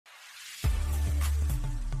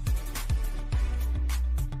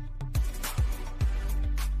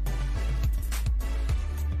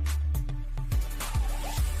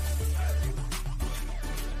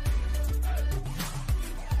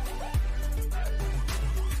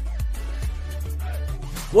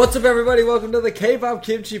What's up, everybody? Welcome to the K-Pop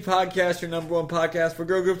Kimchi Podcast, your number one podcast for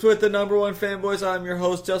girl groups with the number one fanboys. I'm your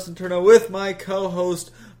host, Justin Turno, with my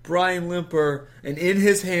co-host, Brian Limper. And in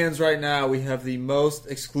his hands right now, we have the most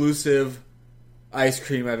exclusive ice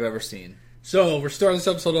cream I've ever seen. So, we're starting this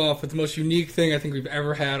episode off with the most unique thing I think we've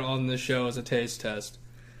ever had on this show as a taste test.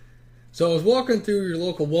 So, I was walking through your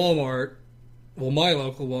local Walmart, well, my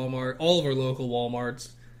local Walmart, all of our local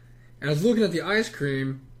Walmarts, and I was looking at the ice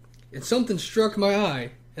cream, and something struck my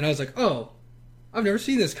eye. And I was like, oh, I've never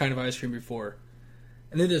seen this kind of ice cream before.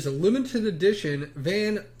 And it is a limited edition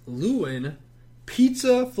Van Leeuwen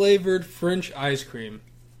pizza-flavored French ice cream.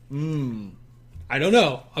 I don't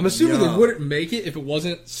know. I'm assuming they wouldn't make it if it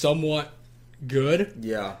wasn't somewhat good.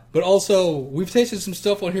 Yeah. But also, we've tasted some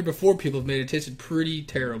stuff on here before people have made it. It tasted pretty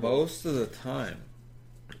terrible. Most of the time.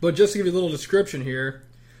 But just to give you a little description here,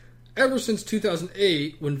 ever since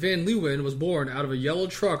 2008, when Van Leeuwen was born out of a yellow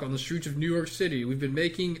truck on the streets of New York City, we've been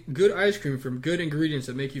making good ice cream from good ingredients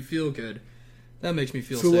that make you feel good. That makes me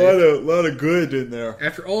feel safe. A lot of good in there.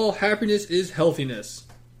 After all, happiness is healthiness.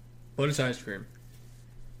 But it's ice cream.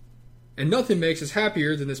 And nothing makes us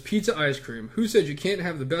happier than this pizza ice cream. Who said you can't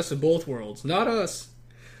have the best of both worlds? Not us.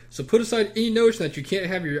 So put aside any notion that you can't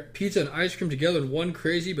have your pizza and ice cream together in one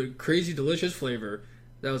crazy but crazy delicious flavor.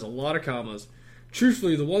 That was a lot of commas.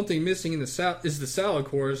 Truthfully, the one thing missing in the is the salad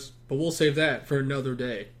course, but we'll save that for another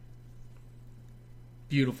day.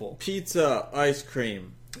 Beautiful. Pizza, ice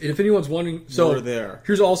cream. And if anyone's wondering, We're there.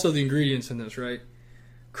 Here's also the ingredients in this, right?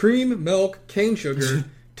 Cream, milk, cane sugar,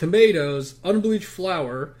 tomatoes, unbleached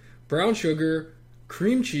flour, brown sugar,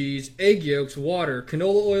 cream cheese, egg yolks, water,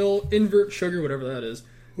 canola oil, invert sugar, whatever that is,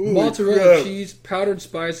 mozzarella cheese, powdered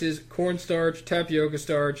spices, cornstarch, tapioca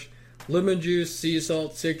starch, lemon juice, sea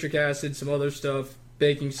salt, citric acid, some other stuff,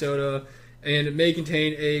 baking soda, and it may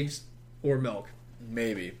contain eggs or milk.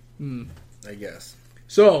 Maybe. I guess.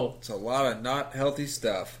 So, it's a lot of not healthy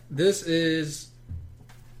stuff. This is...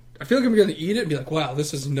 I feel like I'm going to eat it and be like, wow,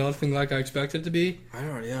 this is nothing like I expected it to be. I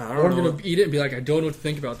don't know. Or I'm going to eat it and be like, I don't know what to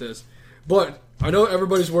think about this. But I know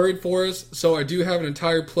everybody's worried for us, so I do have an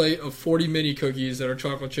entire plate of 40 mini cookies that are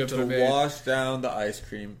chocolate chips that I made. To wash down the ice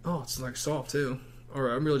cream. Oh, it's like soft too.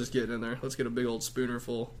 Alright, I'm really just getting in there. Let's get a big old spooner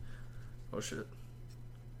full. Oh shit.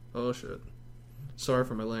 Oh shit. Sorry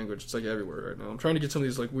for my language. It's like everywhere right now. I'm trying to get some of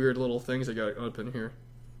these like weird little things I got up in here.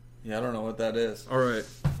 Yeah, I don't know what that is. Alright.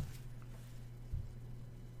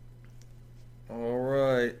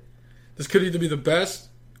 Alright. This could either be the best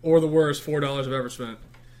or the worst $4 I've ever spent.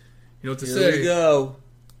 You know what to say. Here we go.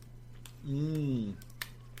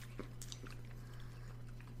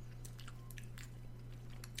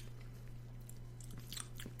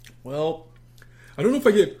 Well, I don't know if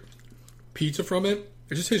I get pizza from it.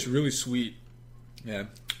 It just tastes really sweet. Yeah.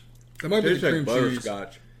 That might be the cream cheese.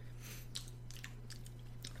 Butterscotch.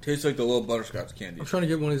 Tastes like the little butterscotch candy. I'm trying to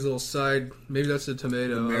get one of these little side... Maybe that's the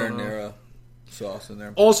tomato. The marinara sauce in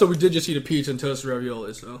there. Also, we did just eat a pizza and toasted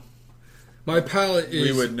ravioli, so... My palate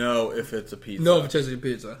is... We would know if it's a pizza. No, if it tastes like a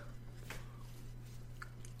pizza.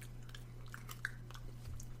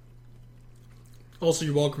 Also,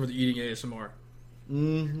 you're welcome for the eating ASMR.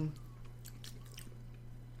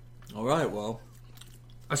 Alright, well.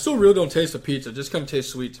 I still really don't taste the pizza. It just kind of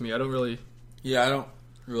tastes sweet to me. I don't really... Yeah, I don't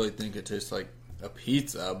really think it tastes like a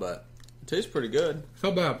pizza, but it tastes pretty good. It's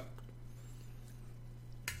not bad.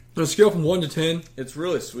 On a scale from 1 to 10... It's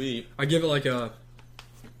really sweet. I give it like a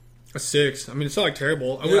 6. I mean, it's not like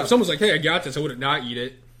terrible. If someone's like, hey, I got this, I would not eat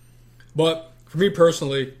it. But, for me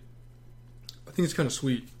personally, I think it's kind of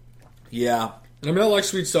sweet. Yeah. And I mean, I like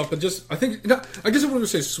sweet stuff, but just, I think, I guess I wouldn't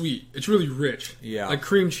say sweet. It's really rich. Yeah. Like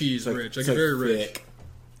cream cheese rich. Like very rich.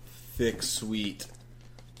 Thick, sweet.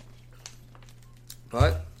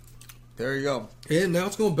 But, there you go. And now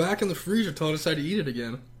it's going back in the freezer until I decide to eat it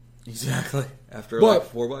again. Exactly. After like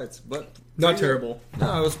 4 bites. But not terrible.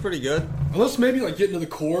 No, it was pretty good. Unless maybe like getting to the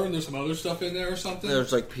core and there's some other stuff in there or something.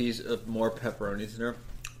 There's like more pepperonis in there.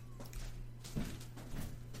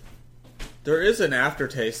 There is an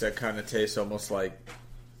aftertaste that kind of tastes almost like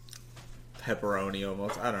pepperoni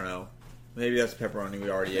almost. I don't know. Maybe that's pepperoni we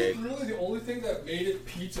already ate. Really, the only thing that made it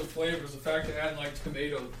pizza flavored was the fact it had like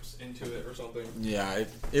tomatoes into it or something. Yeah,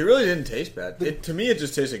 it really didn't taste bad. To me, it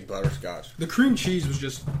just tastes like butterscotch. The cream cheese was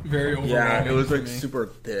just very overwhelming. Yeah, it was like super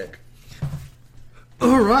thick.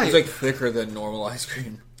 All right, it was like thicker than normal ice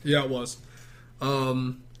cream. Yeah, it was.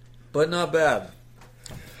 But not bad.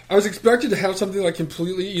 I was expected to have something like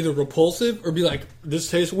completely either repulsive or be like,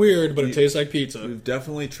 this tastes weird, but it tastes like pizza. We've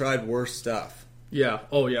definitely tried worse stuff. Yeah.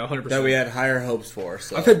 Oh, yeah, 100%. That we had higher hopes for.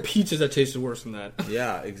 So. I've had pizzas that tasted worse than that.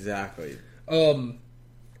 Yeah, exactly. But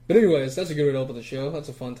anyways, that's a good way to open the show. That's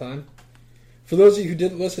a fun time. For those of you who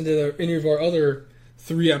didn't listen to any of our other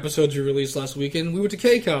 3 episodes we released last weekend, we went to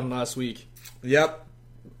KCON last week. Yep.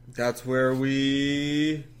 That's where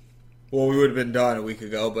we would have been done a week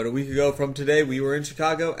ago, but a week ago from today, we were in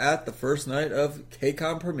Chicago at the first night of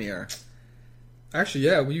KCON premiere. Actually,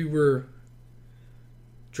 yeah, we were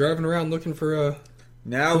driving around looking for a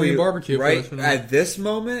Korean barbecue. Right at this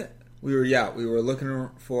moment, we were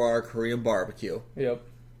looking for our Korean barbecue. Yep.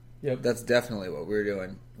 That's definitely what we were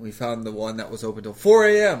doing. We found the one that was open till 4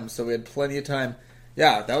 a.m., so we had plenty of time.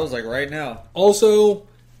 Yeah, that was like right now. Also,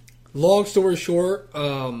 long story short,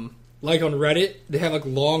 like on Reddit, they have like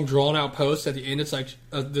long drawn out posts at the end. It's like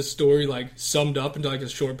the story like summed up into like a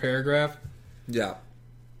short paragraph. Yeah.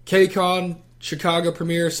 KCON Chicago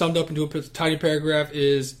premiere summed up into a tiny paragraph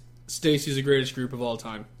is Stacy's the greatest group of all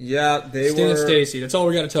time. Yeah, Stan and Stacy. That's all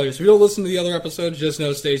we got to tell you. So if you don't listen to the other episodes, just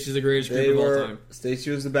know Stacy's the greatest group of all time. Stacy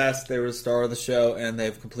was the best. They were the star of the show, and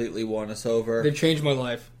they've completely won us over. They've changed my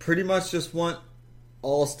life. Pretty much just want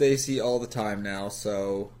all Stacy all the time now.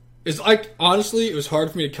 So it's like honestly, it was hard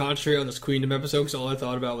for me to concentrate on this Queendom episode because all I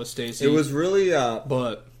thought about was Stacy. It was really,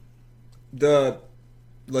 but the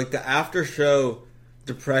after show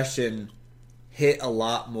depression hit a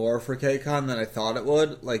lot more for KCON than I thought it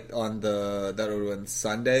would. Like that would have been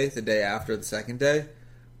Sunday, the day after the second day.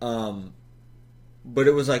 But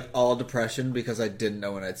it was like all depression because I didn't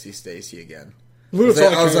know when I'd see Stacy again. I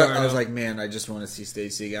was like, man, I just want to see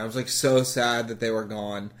Stacy again. I was like so sad that they were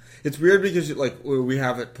gone. It's weird because like we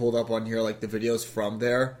have it pulled up on here, like the videos from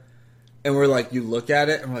there, and we're like, you look at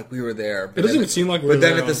it and we're like, we were there. But it doesn't even seem like we were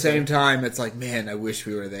there. But then at the same time, time, it's like, man, I wish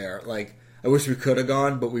we were there. Like, I wish we could have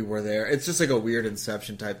gone, but we were there. It's just like a weird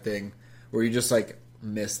Inception type thing where you just like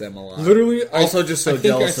miss them a lot. Literally, also just so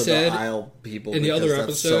jealous of the Isle people in the other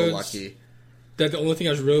episodes. So lucky. That the only thing I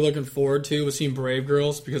was really looking forward to was seeing Brave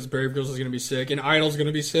Girls because Brave Girls is going to be sick and Idol's going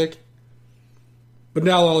to be sick. But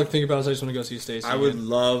now all I think about is I just want to go see Stacey. I would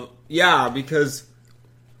love, because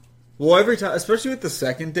every time, especially with the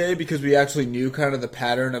second day, because we actually knew kind of the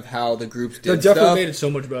pattern of how the groups did that definitely made it so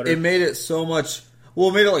much better. It made it so much. Well,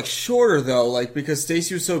 it made it like shorter though, like because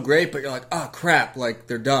Stacey was so great, but you're like, oh crap, like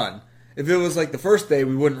they're done. If it was like the first day,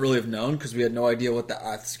 we wouldn't really have known because we had no idea what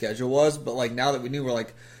the schedule was. But like now that we knew, we're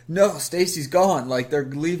like, no, Stacey's gone. Like they're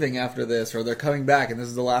leaving after this, or they're coming back, and this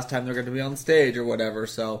is the last time they're going to be on stage or whatever.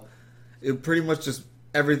 So it pretty much just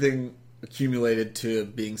everything accumulated to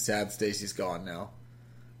being sad. Stacey's gone now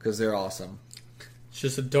because they're awesome. It's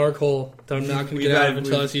just a dark hole that I'm not going to get out of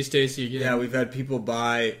until I see Stacey again. Yeah, we've had people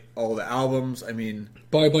buy all the albums. I mean,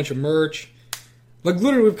 buy a bunch of merch. Like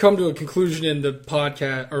literally, we've come to a conclusion in the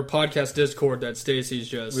podcast Discord that Stacey's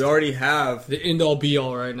just. We already have the end all be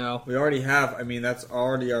all right now. We already have. I mean, that's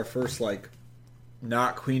already our first like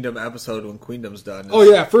not Queendom episode when Queendom's done. Oh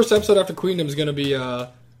yeah, first episode after Queendom is going to be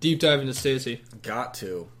deep dive into Stacey. Got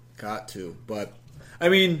to. But I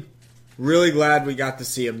mean, really glad we got to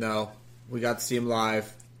see him though. We got to see him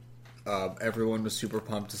live. Everyone was super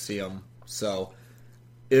pumped to see him. So.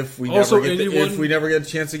 If we never get a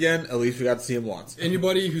chance again, at least we got to see him once.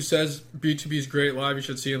 Anybody who says B2B is great live, you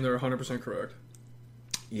should see him. They're 100% correct.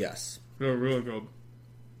 Yes. They're really good.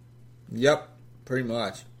 Yep, pretty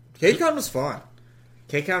much. KCON was fun.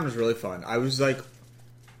 KCON was really fun. I was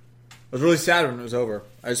really sad when it was over.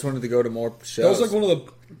 I just wanted to go to more shows. That was like one of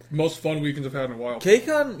the most fun weekends I've had in a while.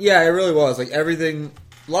 KCON, yeah, it really was. Like everything,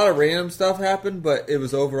 a lot of random stuff happened, but it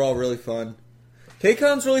was overall really fun.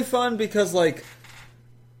 KCON's really fun because like,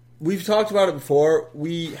 we've talked about it before.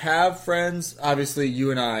 We have friends. Obviously,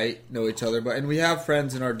 you and I know each other, and we have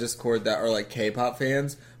friends in our Discord that are like K-pop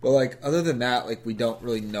fans. But like, other than that, like we don't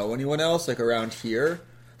really know anyone else like around here.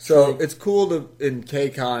 So it's cool to in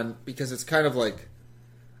KCON because it's kind of like,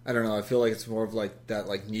 I don't know. I feel like it's more of like that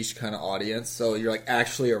like niche kind of audience. So you're like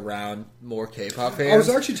actually around more K-pop fans. I was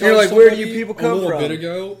actually telling like, where do you people come from? A little from? bit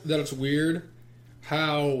ago that it's weird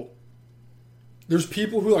how. There's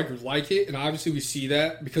people who like it, and obviously we see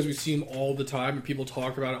that because we see them all the time, and people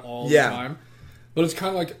talk about it all the time. But it's kind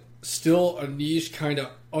of like still a niche, kind of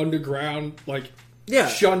underground, like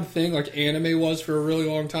shunned thing, like anime was for a really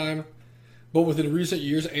long time. But within recent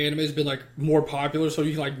years, anime has been like more popular, so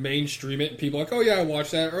you can like mainstream it, and people are like, oh yeah, I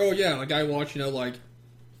watch that, or oh yeah, like I watch, like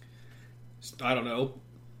I don't know,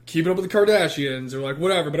 Keeping Up with the Kardashians, or like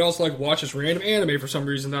whatever. But I also like watch this random anime for some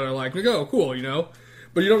reason that I like. And I go, cool,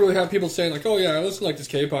 But you don't really have people saying, like, oh, yeah, I listen to, like, this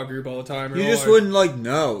K-pop group all the time. You just wouldn't,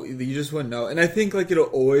 know. You just wouldn't know. And I think, it'll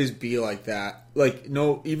always be like that.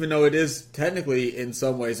 No, even though it is technically, in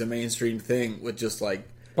some ways, a mainstream thing with just, by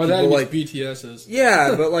that, BTS is.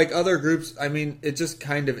 Yeah, but, other groups, I mean, it just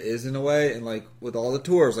kind of is in a way. And, with all the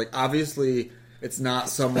tours, obviously, it's not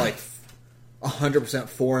some, 100%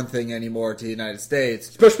 foreign thing anymore to the United States.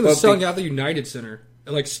 Especially when they're selling out the United Center.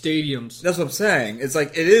 Like stadiums. That's what I'm saying. It's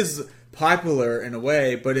like, it is popular in a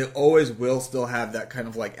way, but it always will still have that kind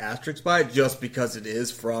of like asterisk by it just because it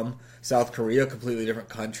is from South Korea, a completely different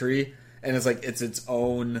country. And it's like, it's its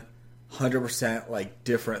own 100% like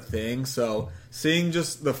different thing. So seeing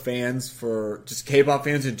just the fans for just K-pop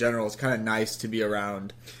fans in general is kind of nice to be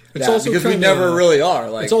around. It's also because we never really are.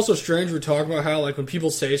 Like, it's also strange we're talking about how like when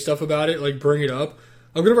people say stuff about it, like bring it up.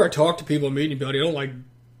 Like whenever I talk to people and meet anybody, I don't like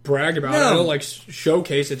brag about it. I don't like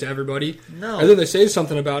showcase it to everybody. No. And then they say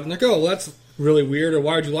something about it and like, oh, well, that's really weird, or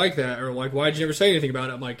why would you like that, or like, why did you never say anything about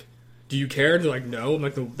it? I'm like, do you care? And they're like, no. I'm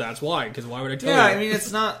like, that's why. Because why would I tell you? Yeah, I mean,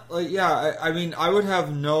 it's not like, I mean, I would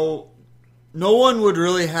have no one would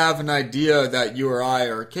really have an idea that you or I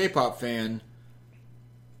are a K-pop fan.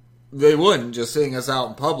 They wouldn't, just seeing us out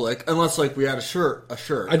in public, unless like we had a shirt.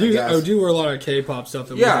 I do wear a lot of K-pop stuff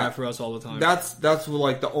that we have for us all the time. That's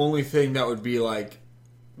like the only thing that would be like,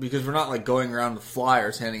 because we're not like going around with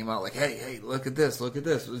flyers handing them out like, hey, look at this.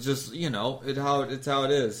 It's just, it's how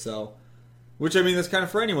it is. So, which I mean, that's kind of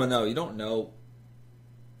for anyone though. You don't know,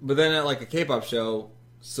 but then at like a K-pop show,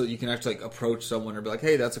 so you can actually like approach someone or be like,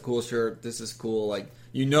 hey, that's a cool shirt. This is cool. Like,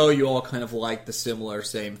 you all kind of like the similar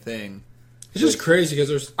same thing. It's just crazy because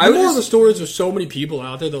there's the stories. There's so many people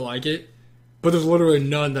out there that like it, but there's literally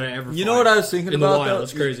none that I ever. You know what I was thinking about? In the wild,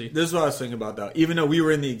 it's crazy. This is what I was thinking about though. Even though we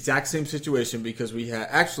were in the exact same situation, because we had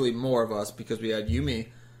actually more of us, because we had Yumi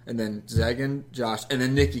and then Zagan, Josh, and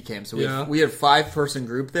then Nikki came. So we had 5-person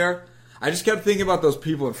group there. I just kept thinking about those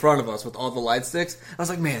people in front of us with all the light sticks. I was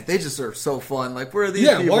like, man, they just are so fun. Like, where are these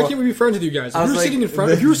people? Why can't we be friends with you guys?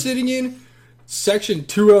 If you were sitting in section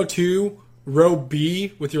 202. Row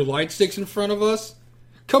B with your light sticks in front of us,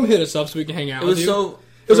 come hit us up so we can hang out with you.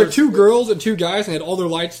 It was like 2 girls and 2 guys, and they had all their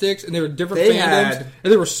light sticks, and they were different fandoms,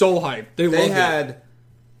 and they were so hyped. They loved it.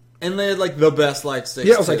 And they had like the best light sticks.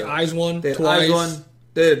 Yeah, it was like Eyes One, they had Twice. Eyes One.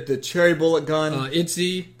 They had the Cherry Bullet gun.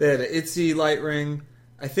 ITZY. They had an ITZY light ring.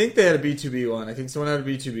 I think they had a B2B one. I think someone had a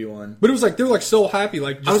B2B one. But it was like, they were like so happy.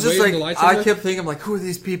 Like, just I was just like, the lights I kept thinking, like, who are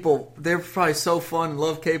these people? They're probably so fun,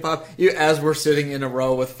 love K-pop. As we're sitting in a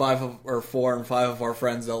row with 4 and 5 of our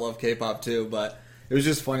friends that love K-pop too. But it was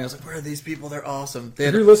just funny. I was like, where are these people? They're awesome.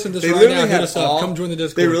 If you're listening to this right now, hit us up. Come join the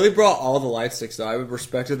Discord. They really brought all the light sticks though. I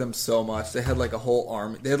respected them so much. They had like a whole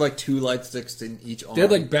army. They had like 2 light sticks in each arm. They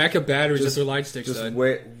had like backup batteries at their light sticks. Just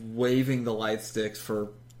waving the light sticks for.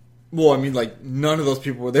 Well, I mean, like, none of those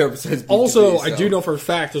people were there besides B2B, Also, I do know for a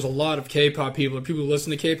fact there's a lot of K-pop people, or people who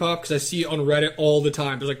listen to K-pop, because I see it on Reddit all the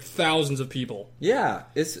time. There's like thousands of people. Yeah,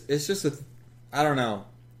 it's just I don't know.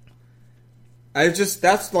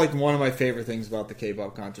 That's like one of my favorite things about the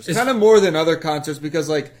K-pop concerts. It's kind of more than other concerts, because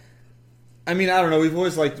like, I mean, I don't know, we've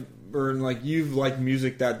always liked, or like, you've liked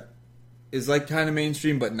music that is like kind of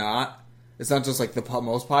mainstream, but not. It's not just like the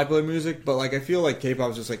most popular music, but like, I feel like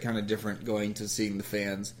K-pop is just like kind of different going to seeing the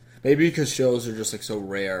fans. Maybe because shows are just like so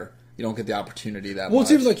rare, you don't get the opportunity that much. Well, it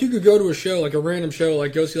seems like you could go to a show, like a random show,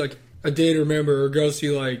 like go see like A Day to Remember, or go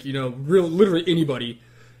see like, literally anybody,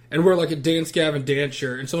 and wear like a Dance Gavin Dance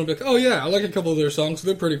shirt, and someone would be like, oh yeah, I like a couple of their songs,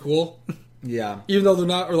 they're pretty cool. Yeah. Even though they're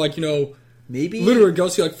not, or like, maybe literally go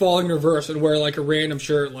see like Falling in Reverse and wear like a random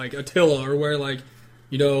shirt, like Attila, or wear like,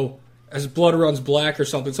 As Blood Runs Black or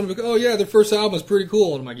something. Someone's like, oh yeah, their first album is pretty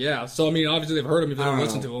cool. And I'm like, yeah. So, I mean, obviously they've heard them if they don't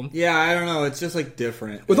listen to them. Yeah, I don't know. It's just like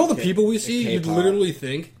different. With all the people we see, you'd literally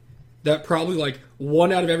think that probably like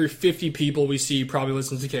 1 out of every 50 people we see probably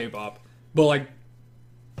listens to K-pop. But like...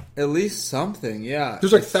 At least something, yeah.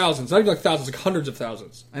 There's like thousands. Not even like thousands, like hundreds of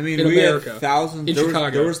thousands. I mean, in America. Had thousands. In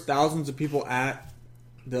Chicago. There was thousands of people at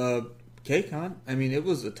the K-Con. I mean, it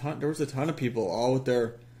was a ton. There was a ton of people, all with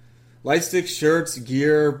their light stick shirts,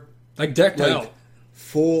 gear... Like decked out.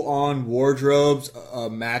 Full-on wardrobes,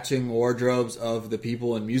 matching wardrobes of the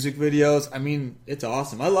people in music videos. I mean, it's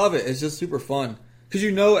awesome. I love it. It's just super fun. Because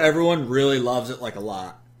everyone really loves it like a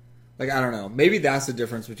lot. Like, I don't know. Maybe that's the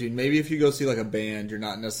difference between... Maybe if you go see like a band, you're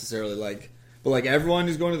not necessarily like... But like everyone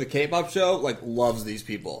who's going to the K-pop show, like, loves these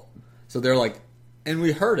people. So they're like... And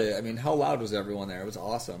we heard it. I mean, how loud was everyone there? It was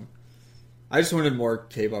awesome. I just wanted more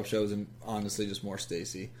K-pop shows and honestly just more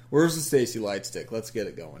Stacey. Where's the Stacey light stick? Let's get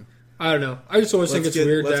it going. I don't know. I just always think it's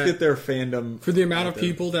weird let's get their fandom for the amount of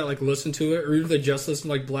people that like listen to it, or even if they just listen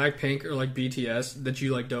to like Blackpink or like BTS, that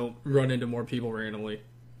you like don't run into more people randomly.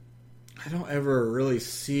 I don't ever really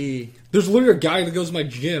see. There's literally a guy that goes to my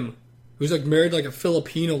gym who's like married to like a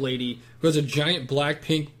Filipino lady who has a giant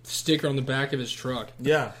Blackpink sticker on the back of his truck.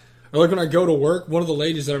 Yeah. Or like when I go to work, one of the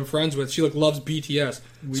ladies that I'm friends with, she like loves BTS.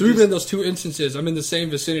 Even in those 2 instances, I'm in the same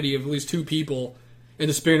vicinity of at least 2 people. in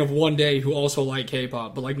the span of one day who also like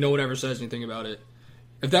K-pop, but like no one ever says anything about it.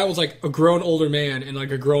 If that was like a grown older man and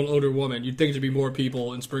like a grown older woman, you'd think there'd be more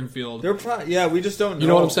people in Springfield. Yeah, we just don't know. You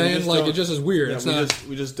know what I'm saying? Like, it just is weird. Yeah, it's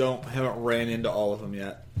we just haven't ran into all of them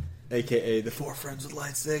yet. AKA the 4 friends with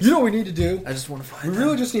light sticks. You know what we need to do? I just want to find We them.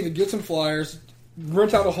 really just need to get some flyers,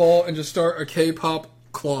 rent out a hall, and just start a K-pop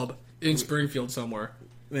club in Springfield somewhere.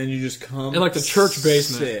 Then you just come in like the church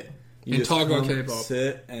basement sit. You and just talk about come, K-pop.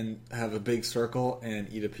 Sit and have a big circle and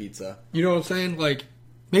eat a pizza. You know what I'm saying? Like,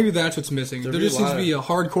 maybe that's what's missing. There just needs to be a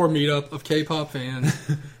hardcore meetup of K-pop fans.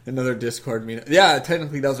 Another Discord meetup. Yeah,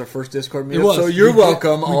 technically that was our first Discord meetup. It was. So you're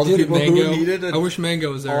welcome. We All the did people Mango. who needed it. I wish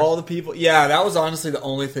Mango was there. All the people. Yeah, that was honestly the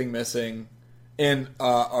only thing missing. And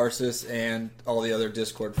Arsis and all the other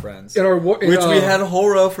Discord friends. Which we had a whole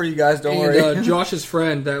row for you guys, don't worry. Josh's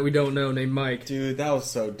friend that we don't know named Mike. Dude, that was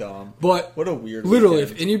so dumb. But what a weird literally,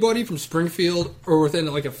 weekend. if anybody from Springfield or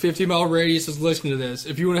within like a 50-mile radius is listening to this,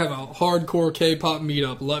 if you want to have a hardcore K-pop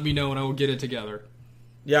meetup, let me know and I will get it together.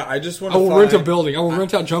 Yeah, I just want to I will rent a building. I will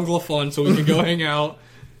rent out Jungle of Fun so we can go hang out.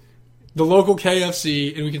 The local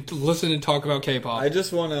KFC and we can listen and talk about K-pop. I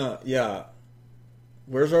just want to,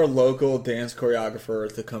 Where's our local dance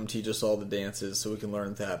choreographer to come teach us all the dances so we can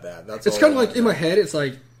learn that? It's kind of like, in my head, it's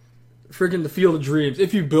like freaking the Field of Dreams.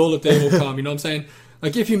 If you build it, they will come. You know what I'm saying?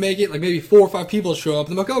 Like, if you make it, like, maybe 4 or 5 people show up,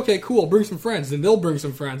 and they're like, okay, cool, bring some friends. Then they'll bring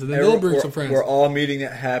some friends, and then they'll bring some friends. We're all meeting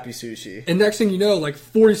at Happy Sushi. And next thing you know, like,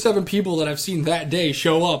 47 people that I've seen that day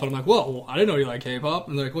show up, and I'm like, well, I didn't know you like K-pop.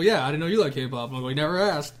 And they're like, well, yeah, I didn't know you like K-pop. I'm like, well, you never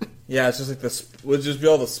asked. Yeah, it's just like we'll just be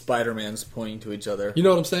all the Spider-Mans pointing to each other. You know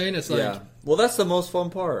what I'm saying? It's like... Yeah. Well, that's the most fun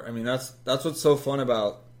part. I mean, that's what's so fun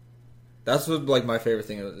about... That's what, like, my favorite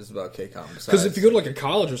thing is about K-Pop. Because if you go to, like, a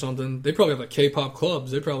college or something, they probably have, like, K-pop clubs.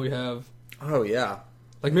 They probably have... Oh, yeah.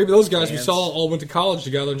 Like, maybe those guys we saw all went to college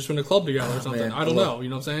together and just went to club together or something. Man, I don't know. You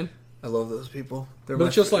know what I'm saying? I love those people. They're my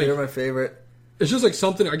favorite. It's just, like,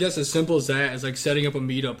 something, I guess, as simple as that, as, like, setting up a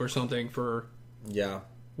meetup or something for... Yeah.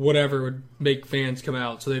 Whatever would make fans come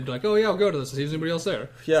out. So they'd be like, oh, yeah, I'll go to this and see if there's anybody else there.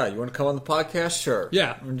 Yeah, you want to come on the podcast? Sure.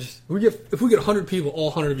 Yeah. If we get 100 people, all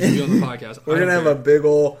 100 of you can be on the podcast. We're going to have a big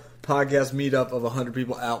old podcast meetup of 100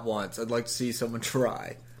 people at once. I'd like to see someone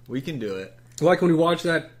try. We can do it. Like when we watched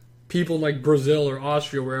that people in like Brazil or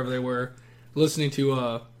Austria, wherever they were, listening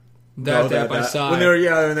to that by Psy. When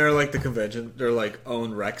they were like the convention, their like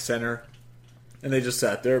own rec center. And they just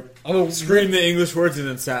sat there, screamed the English words, and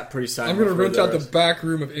then sat pretty silent. I'm going to rent out the back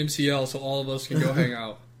room of MCL so all of us can go hang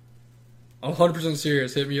out. I'm 100%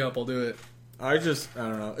 serious. Hit me up. I'll do it. I don't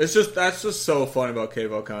know. That's just so fun about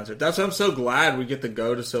K-pop concert. That's why I'm so glad we get to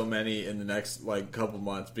go to so many in the next like couple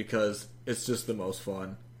months because it's just the most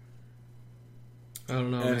fun. I don't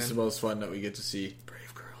know, and man. It's the most fun that we get to see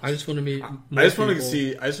Brave Girls. I just want to meet. I just want to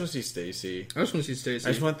see Stacey. I just want to see Stacey.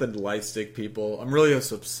 I just want the light stick people. I'm really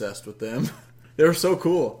just obsessed with them. They were so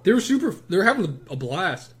cool. They were having a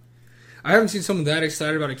blast. I haven't seen someone that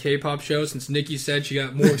excited about a K-pop show since Nikki said she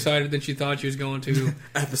got more excited than she thought she was going to.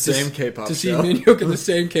 At the same K-pop show. To see Minhyuk at the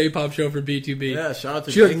same K-pop show for B2B. Yeah, shout out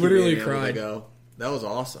to she like literally cried. That was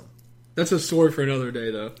awesome. That's a story for another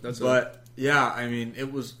day, though. Yeah, I mean,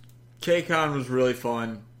 K-Con was really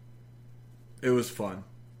fun. It was fun.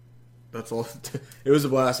 That's all. It was a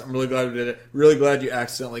blast. I'm really glad we did it. Really glad you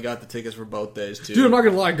accidentally got the tickets for both days, too. Dude, I'm not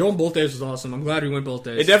going to lie. Going both days was awesome. I'm glad we went both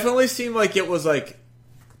days. It definitely seemed like it was like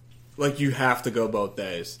you have to go both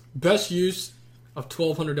days. Best use of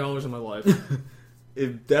 $1,200 in my life.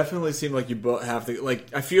 It definitely seemed like you both have to.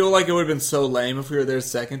 Like, I feel like it would have been so lame if we were there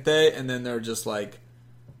second day, and then they're just like,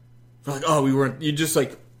 oh, we weren't. You just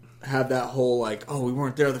like have that whole like, oh, we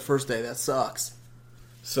weren't there the first day. That sucks.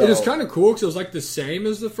 So it was kind of cool because it was like the same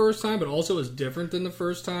as the first time, but also was different than the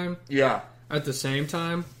first time. Yeah. At the same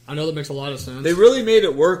time, I know that makes a lot of sense. They really made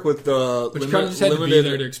it work with the kind of just had limited, to be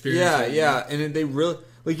there to experience. Yeah, and they really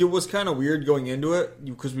like it was kind of weird going into it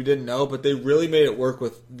because we didn't know, but they really made it work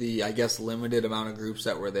with the I guess limited amount of groups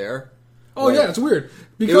that were there. Oh yeah, it's weird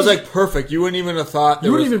because it was like perfect. You wouldn't even have thought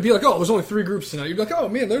you wouldn't even be like, oh, it was only 3 groups tonight. You'd be like, oh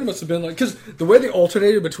man, there must have been like because the way they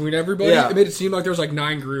alternated between everybody, it made it seem like there was like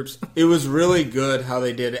 9 groups. It was really good how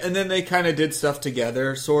they did it, and then they kind of did stuff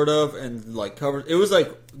together, sort of, and like covered. It was like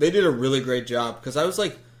they did a really great job because I was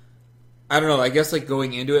like, I don't know, I guess like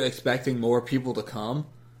going into it expecting more people to come,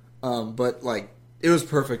 but like it was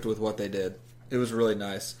perfect with what they did. It was really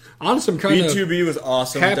nice. Honestly, I'm kind of B2B was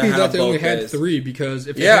awesome. Happy that they only had 3 because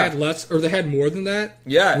if they had less or they had more than that,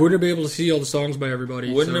 we wouldn't have been able to see all the songs by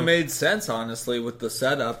everybody. Wouldn't have made sense honestly with the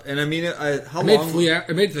setup. And I mean, how long?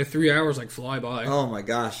 It made the 3 hours like fly by. Oh my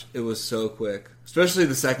gosh, it was so quick. Especially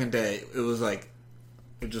the second day, it was like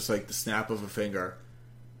just like the snap of a finger.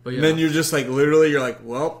 But yeah. And then you're just like, literally, you're like,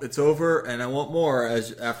 well, it's over, and I want more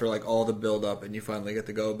after like all the build up, and you finally get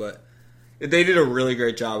to go. But they did a really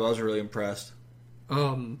great job. I was really impressed.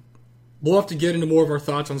 We'll have to get into more of our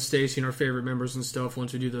thoughts on Stacy and our favorite members and stuff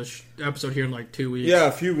once we do this episode here in like 2 weeks. Yeah,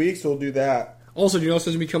 a few weeks we'll do that. Also, do you know what's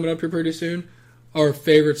going to be coming up here pretty soon? Our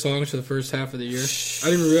favorite songs for the first half of the year.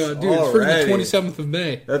 I didn't even realize. Dude, it's freaking the 27th of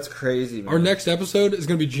May. That's crazy, man. Our next episode is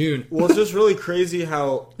going to be June. Well, it's just really crazy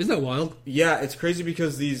how... Isn't that wild? Yeah, it's crazy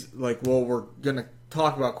because these, like, well, we're going to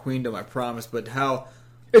talk about Queendom, I promise, but how...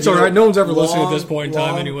 It's alright, no one's ever listening at this point in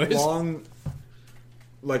time anyways.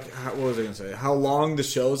 Like, what was I going to say? How long the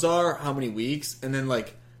shows are, how many weeks, and then,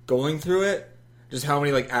 like, going through it, just how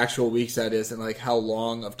many, like, actual weeks that is, and, like, how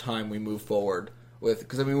long of time we move forward with.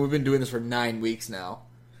 Because, I mean, we've been doing this for 9 weeks now.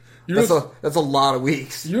 That's a lot of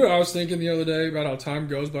weeks. You know what I was thinking the other day about how time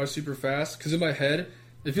goes by super fast? Because in my head,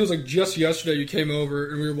 it feels like just yesterday you came over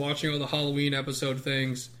and we were watching all the Halloween episode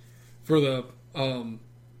things for the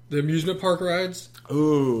amusement park rides.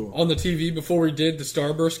 Ooh. On the TV before we did the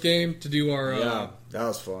Starburst game to do our that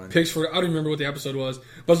was fun. picks for. I don't even remember what the episode was, but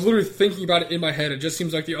I was literally thinking about it in my head. It just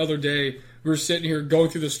seems like the other day we were sitting here going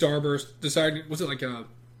through the Starburst, deciding was it like a.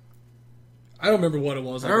 I don't remember what it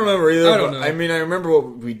was. I don't remember either. I don't know. I mean, I remember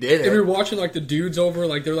what we did. And we were watching like the dudes over,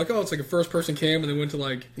 like they're like, oh, it's like a first-person cam, and they went to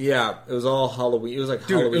like. Yeah, it was all Halloween. It was like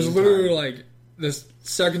dude, Halloween. it was literally like this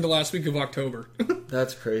second to last week of October.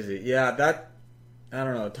 That's crazy. Yeah, I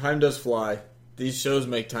don't know. Time does fly. These shows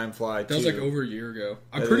make time fly. That was like over a year ago.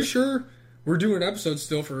 I'm pretty sure we're doing an episode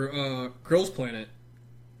still for Girls Planet.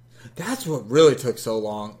 That's what really took so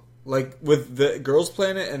long. Like with the Girls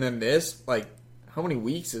Planet and then this, like. How many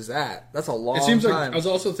weeks is that? That's a long time. It seems like I was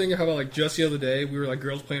also thinking how about like just the other day we were like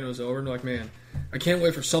Girls Planet was over and we're like, man, I can't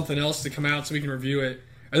wait for something else to come out so we can review it.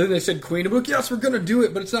 And then they said Queen. I'm like, yes, we're gonna do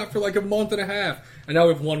it, but it's not for like a month and a half. And now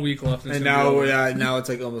we have 1 week left. And now it's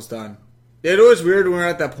like almost done. It was weird when we're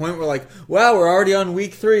at that point. We're like, wow, we're already on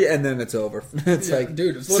week 3, and then it's over. It's like,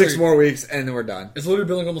 dude, it's 6 more weeks, and then we're done. It's literally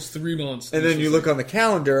been like almost 3 months. And then you look on the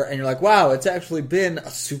calendar, and you're like, wow, it's actually been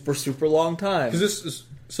a super, super long time.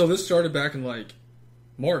 This started back in like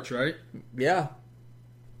March, right? Yeah.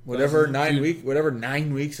 Whatever 9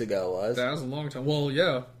 weeks ago was. That was a long time. Well,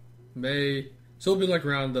 yeah. May. So it'll be like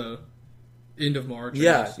around the end of March.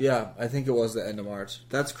 Yeah. I think it was the end of March.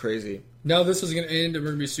 That's crazy. Now this is going to end and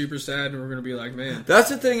we're going to be super sad and we're going to be like, man. That's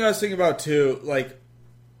the thing I was thinking about too. Like,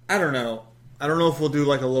 I don't know. I don't know if we'll do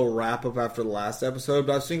like a little wrap up after the last episode,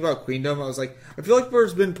 but I was thinking about Queendom. I was like, I feel like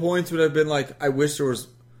there's been points when I've been like, I wish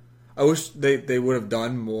they would have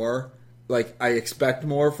done more. Like, I expect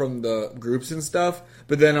more from the groups and stuff,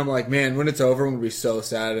 but then I'm like, man, when it's over, I'm going to be so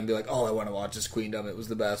sad and be like, oh, I want to watch this Queendom. It was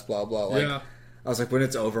the best, blah, blah. Like, yeah. I was like, when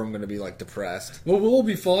it's over, I'm going to be, like, depressed. What will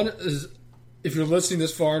be fun is if you're listening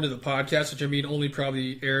this far into the podcast, which I mean only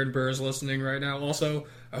probably Aaron Burr is listening right now. Also,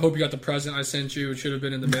 I hope you got the present I sent you. It should have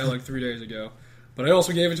been in the mail like 3 days ago. But I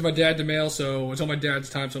also gave it to my dad to mail, so it's on my dad's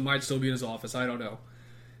time, so it might still be in his office. I don't know.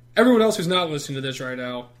 Everyone else who's not listening to this right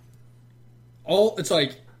now, it's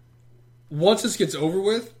like... Once this gets over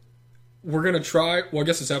with, we're going to try... Well, I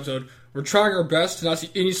guess this episode, we're trying our best to not see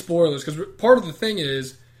any spoilers. Because part of the thing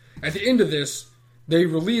is, at the end of this, they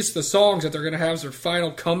release the songs that they're going to have as their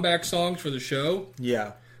final comeback songs for the show.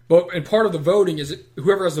 Yeah. And part of the voting is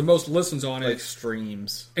whoever has the most listens on it. Like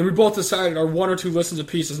streams. And we both decided our 1 or 2 listens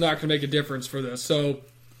apiece is not going to make a difference for this. So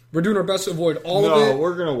we're doing our best to avoid all of it. No,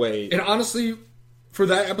 we're going to wait. And honestly, for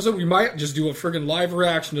that episode, we might just do a friggin' live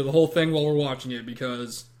reaction to the whole thing while we're watching it.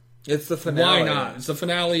 Because... It's the finale. Why not? It's the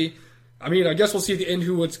finale. I mean, I guess we'll see at the end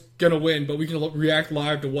who's going to win, but we can react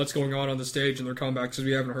live to what's going on the stage and their comebacks because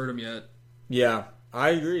we haven't heard them yet. Yeah, I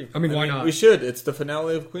agree. I mean, why not? We should. It's the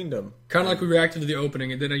finale of Queendom. Kind of like we reacted to the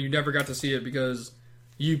opening, and then you never got to see it because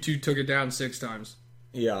YouTube took it down 6 times.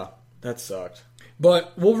 Yeah, that sucked.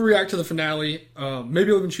 But we'll react to the finale.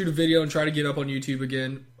 Maybe we'll even shoot a video and try to get up on YouTube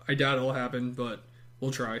again. I doubt it'll happen, but... We'll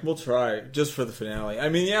try. We'll try, just for the finale. I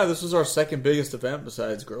mean, yeah, this was our second biggest event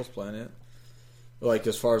besides Girls Planet. Like,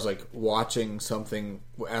 as far as, like, watching something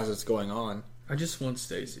as it's going on. I just want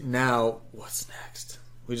Stacy. Now, what's next?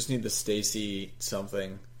 We just need the Stacy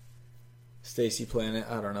something. Stacy Planet?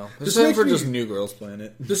 I don't know. This is for just New Girls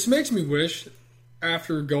Planet. This makes me wish,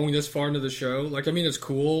 after going this far into the show, like, I mean, it's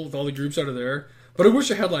cool with all the groups out of there, but I wish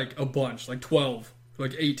I had, like, a bunch, like 12,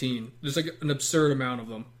 like 18. There's, like, an absurd amount of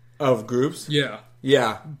them. Of groups? Yeah.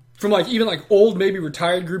 Yeah. From, like, even, like, old, maybe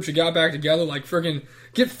retired groups that got back together, like, friggin'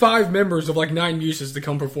 get 5 members of, like, 9 Muses to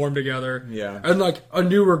come perform together. Yeah. And, like, a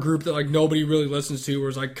newer group that, like, nobody really listens to, or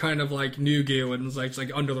is, like, kind of, like, new Galen, it's,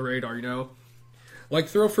 like, under the radar, you know? Like,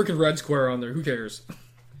 throw freaking Red Square on there, who cares?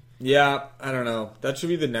 Yeah, I don't know. That should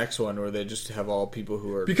be the next one where they just have all people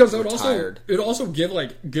who are because retired. it would also give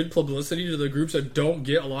like good publicity to the groups that don't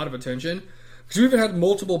get a lot of attention. Because we even had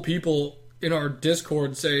multiple people in our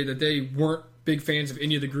Discord say that they weren't big fans of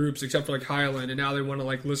any of the groups except for like Highland, and now they want to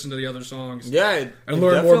like listen to the other songs. Yeah, and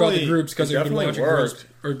learn more about the groups because they've been watching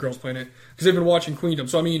Girls Planet because they've been watching Queendom.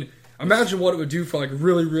 So I mean, imagine what it would do for like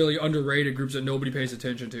really, really underrated groups that nobody pays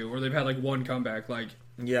attention to, or they've had like one comeback. Like,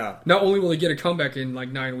 yeah, not only will they get a comeback in like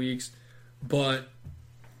 9 weeks, but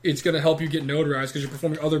it's going to help you get notarized because you're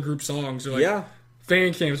performing other group songs. Or, like,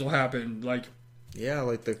 fan cams will happen. Like,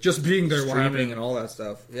 like the just being there will happen and all that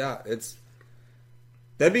stuff. Yeah,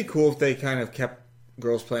 that'd be cool if they kind of kept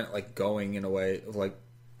Girls Planet like going in a way of like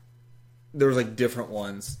there was like different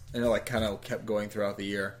ones and it like kind of kept going throughout the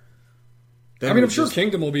year. Then I'm sure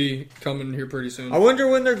Kingdom will be coming here pretty soon. I wonder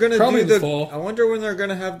when they're gonna Probably do the fall. I wonder when they're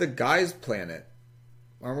gonna have the Guys Planet.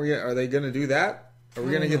 Are they gonna do that? Are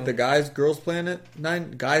we gonna get the Girls Planet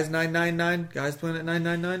 999 Guys Planet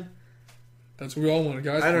 999? That's what we all want,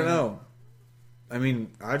 guys. I don't know. I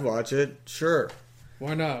mean, I'd watch it. Sure.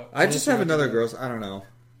 Why not? I just have another Girls. I don't know.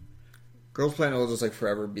 Girls Planet will just like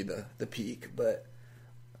forever be the peak, but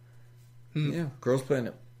yeah, Girls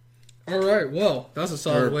Planet. All right, well, that's a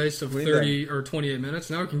solid waste of 30 or 28 minutes.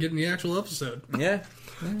 Now we can get in the actual episode. Yeah.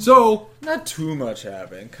 So, not too much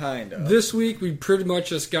happened, kind of. This week we pretty much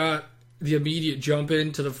just got the immediate jump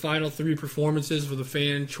into the final 3 performances for the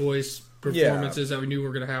fan choice performances that we knew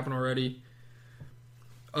were going to happen already.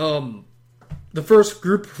 The first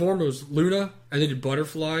group performed was Luna, and they did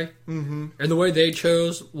Butterfly. Mm-hmm. And the way they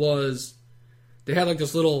chose was they had like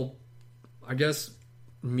this little, I guess,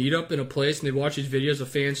 meetup in a place, and they'd watch these videos of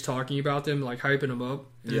fans talking about them, like hyping them up,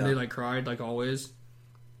 and then they like cried, like always.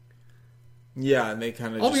 Yeah, and they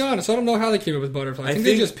kind of. I'll be honest, I don't know how they came up with Butterfly. I think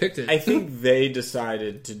they just picked it. I think they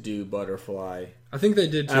decided to do Butterfly. I think they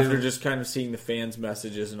did too. After just kind of seeing the fans'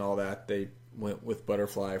 messages and all that, they went with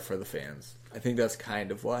Butterfly for the fans. I think that's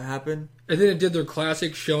kind of what happened. And then it did their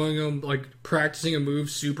classic showing them, like, practicing a move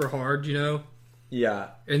super hard, you know? Yeah.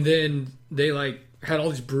 And then they, like, had all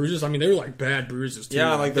these bruises. I mean, they were, like, bad bruises, too.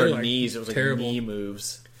 Yeah, like their knees. It was, like, terrible knee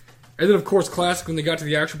moves. And then, of course, classic, when they got to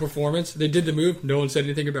the actual performance, they did the move. No one said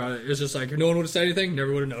anything about it. It was just like, if no one would have said anything,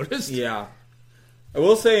 never would have noticed. Yeah. I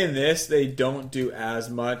will say in this, they don't do as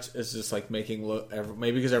much as just, like, making look...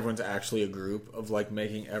 Maybe because everyone's actually a group of, like,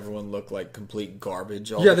 making everyone look like complete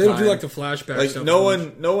garbage all the time. Yeah, they don't do, like, the flashback like, stuff. No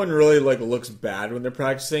one really, like, looks bad when they're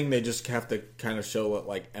practicing. They just have to kind of show,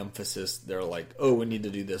 like, emphasis. They're like, oh, we need to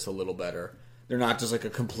do this a little better. They're not just, like, a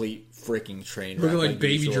complete freaking train wreck. Looking like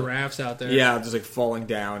baby giraffes out there. Yeah, just, like, falling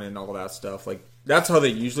down and all that stuff. Like, that's how they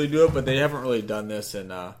usually do it, but they haven't really done this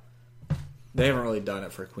in... They haven't really done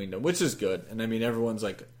it for Queendom, which is good. And I mean, everyone's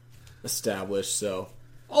like established, so.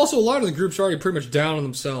 Also, a lot of the groups are already pretty much down on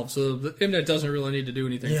themselves, so the Mnet doesn't really need to do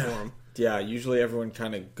anything for them. Yeah, usually everyone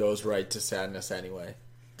kind of goes right to sadness anyway.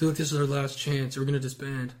 Feel like this is our last chance. We're going to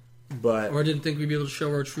disband. Or I didn't think we'd be able to show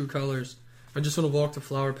our true colors. I just want to walk the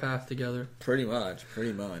flower path together. Pretty much.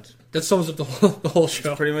 That sums up the whole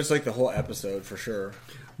show. It's pretty much like the whole episode, for sure.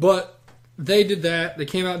 But they did that. They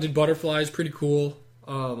came out and did Butterflies. Pretty cool.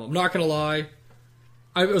 I'm not going to lie.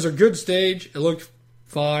 It was a good stage. It looked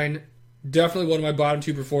fine. Definitely one of my bottom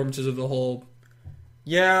 2 performances of the whole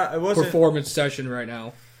it wasn't performance session right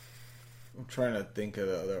now. I'm trying to think of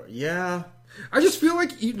the other. Yeah. I just feel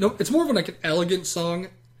like it's more of like an elegant song,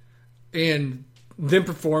 and them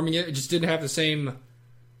performing it just didn't have the same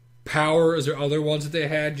power as their other ones that they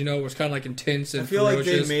had. It was kind of like intense and ferocious.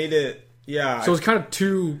 Like they made it. Yeah. So it's kind of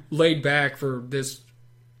too laid back for this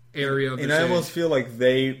area of the and I almost feel like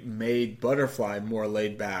they made Butterfly more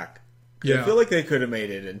laid back. Yeah. I feel like they could have made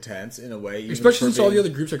it intense in a way. Especially since all the other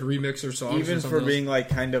groups like remix their songs. Even for being like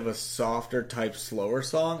kind of a softer type, slower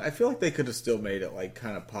song, I feel like they could have still made it like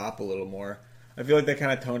kind of pop a little more. I feel like they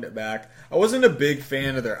kind of toned it back. I wasn't a big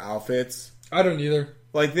fan of their outfits. I don't either.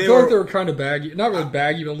 Like they were kind of baggy. Not really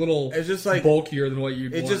baggy, but a little it's just like bulkier than what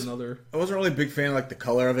you'd want in another. I wasn't really a big fan of like the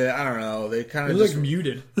color of it. I don't know. They kind of like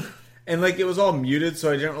muted. And, like, it was all muted,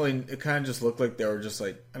 so I didn't really... It kind of just looked like they were just,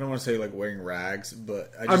 like... I don't want to say, like, wearing rags,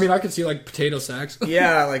 but... I mean, I could see, like, potato sacks.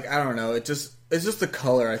 Yeah, like, I don't know. It's just the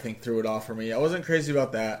color, I think, threw it off for me. I wasn't crazy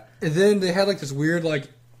about that. And then they had, like, this weird, like,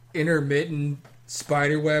 intermittent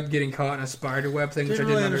spider web getting caught in a spider web thing, which I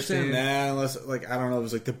didn't understand. That, unless, like, I don't know, it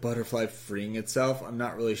was, like, the butterfly freeing itself. I'm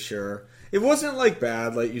not really sure. It wasn't, like,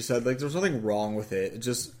 bad, like you said. Like, there was nothing wrong with it. It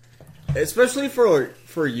just... Especially for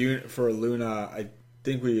Luna, I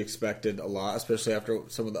think we expected a lot, especially after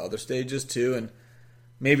some of the other stages too. And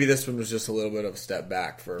maybe this one was just a little bit of a step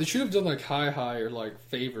back for. They should have done like Hi or like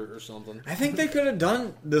Favorite or something. I think they could have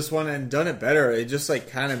done this one and done it better. It just like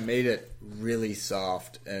kind of made it really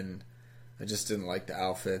soft, and I just didn't like the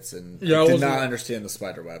outfits, and I did not understand the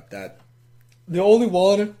spider web. The only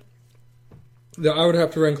one that I would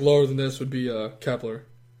have to rank lower than this would be Kepler.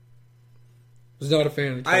 I was not a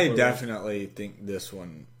fan of Kepler. I definitely think this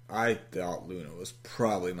one. I thought Luna was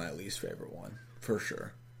probably my least favorite one for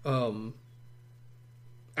sure.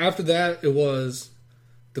 After that, it was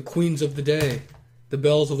the Queens of the Day, the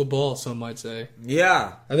Belles of the Ball, some might say.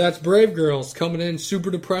 Yeah, and that's Brave Girls coming in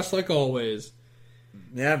super depressed like always.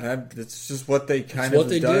 Yeah, that's just what they kind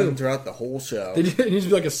of have done throughout the whole show. It needs to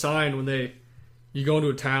be like a sign when you go into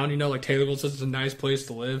a town, like Taylorville says it's a nice place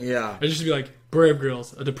to live. Yeah. It should be like, Brave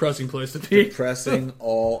Girls, a depressing place to be. Depressing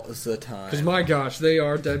all the time. Because my gosh, they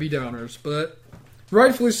are Debbie Downers. But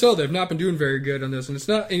rightfully so, they've not been doing very good on this, and it's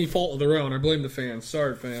not any fault of their own. I blame the fans.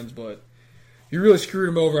 Sorry, fans, but you really screwed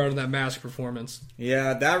them over out of that mask performance.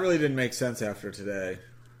 Yeah, that really didn't make sense after today.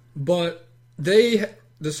 But they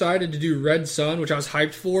decided to do Red Sun, which I was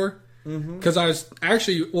hyped for. Because I was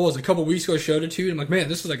actually, a couple weeks ago I showed it to you, and I'm like, man,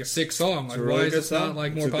 this is like a sick song. Like, why is this not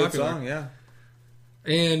like more popular? It's a good song, yeah.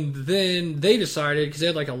 And then they decided, because they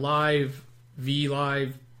had like a live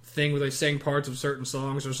thing where they sang parts of certain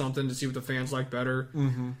songs or something to see what the fans like better.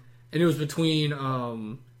 And it was between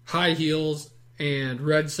High Heels and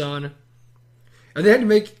Red Sun. And they had to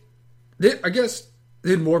make, I guess they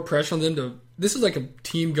had more pressure on them to, this is like a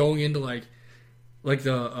team going into like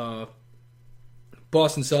the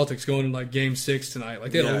Boston Celtics going in like Game 6 tonight.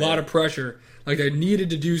 Like they had a lot of pressure. Like they needed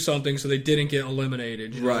to do something so they didn't get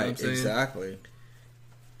eliminated. You know what I'm saying? Exactly.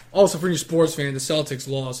 Also, for any sports fan, the Celtics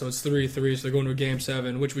lost, so it's 3-3, so they're going to a Game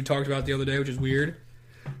 7, which we talked about the other day, which is weird.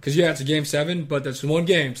 Because, it's a Game 7, but that's one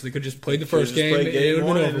game, so they could just play the first game and it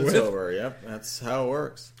would have been over with. Over. Yep, that's how it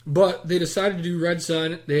works. But they decided to do Red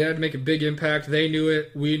Sun. They had to make a big impact. They knew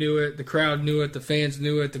it. We knew it. The crowd knew it. The fans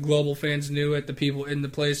knew it. The global fans knew it. The people in the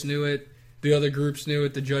place knew it. The other groups knew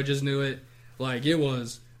it. The judges knew it. Like, it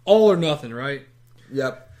was all or nothing, right?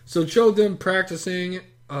 Yep. So it showed them practicing.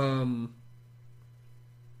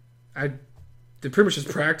 They pretty much just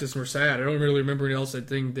practiced and were sad. I don't really remember what else I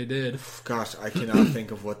think they did. Gosh, I cannot think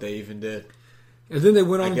of what they even did. And then they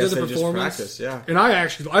went on and did the performance. Just practiced, yeah. And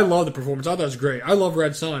I love the performance. I thought it was great. I love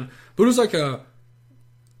Red Sun. But it was like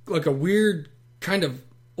a weird kind of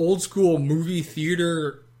old school movie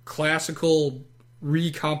theater classical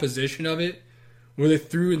recomposition of it, where they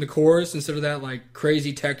threw in the chorus instead of that like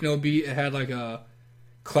crazy techno beat. It had like a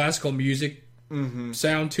classical music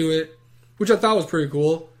sound to it, which I thought was pretty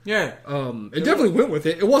cool. Yeah. It definitely went with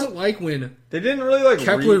it. It wasn't like when they didn't really like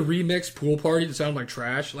Kepler remixed Pool Party that sounded like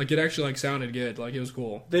trash. Like it actually like sounded good. Like it was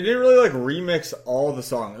cool. They didn't really like remix all the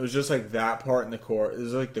song. It was just like that part in the chorus. It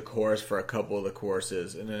was like the chorus for a couple of the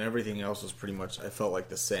choruses, and then everything else was pretty much, I felt like,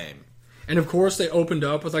 the same. And of course they opened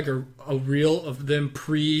up with like a reel of them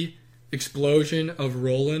pre-explosion of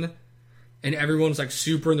Rollin'. And everyone's like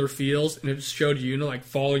super in their feels, and it showed Yuna like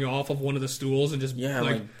falling off of one of the stools and just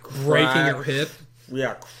like breaking her hip.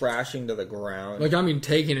 Yeah, crashing to the ground. Like, I mean,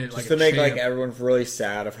 taking it just like to make champ. like everyone really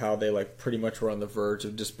sad of how they like pretty much were on the verge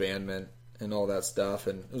of disbandment and all that stuff.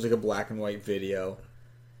 And it was like a black and white video.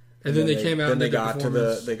 And then they came out and they got to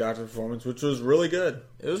the performance, which was really good.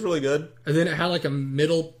 It was really good. And then it had like a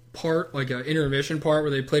middle part, like an intermission part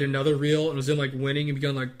where they played another reel and was in like winning and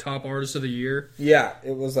become like top artist of the year. Yeah,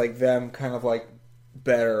 it was like them kind of like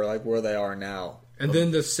better, like where they are now. And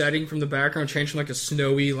then the setting from the background changed from like a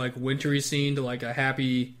snowy, like wintry scene to like a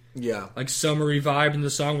happy, like summery vibe, and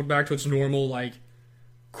the song went back to its normal, like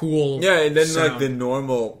cool. Yeah, and then sound. like the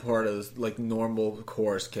normal part of this, like normal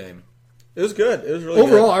chorus came. It was good. It was really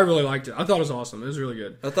overall, good. I really liked it. I thought it was awesome. It was really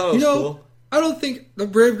good. I thought it was cool. I don't think the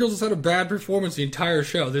Brave Girls has had a bad performance the entire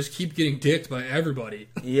show. They just keep getting dicked by everybody.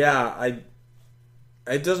 Yeah,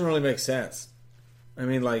 it doesn't really make sense. I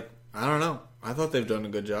mean, like, I don't know. I thought they've done a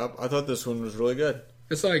good job. I thought this one was really good.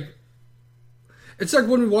 It's like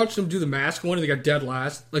when we watched them do the mask one and they got dead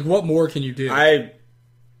last. Like, what more can you do? I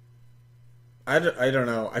don't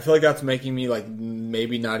know. I feel like that's making me like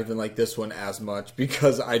maybe not even like this one as much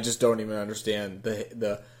because I just don't even understand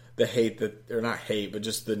the hate that, or not hate, but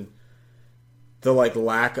just the like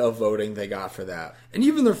lack of voting they got for that. And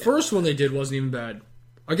even their first one they did wasn't even bad.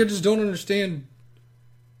 Like, I just don't understand.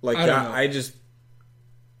 Like that,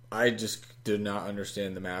 I just did not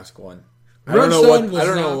understand the Mask one. I don't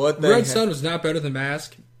know what Red Sun was not better than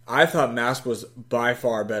Mask. I thought Mask was by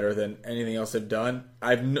far better than anything else they've done.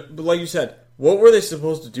 But like you said, what were they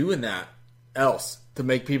supposed to do in that else to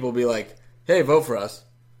make people be like, "Hey, vote for us"?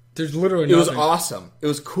 There's literally nothing. It was awesome. It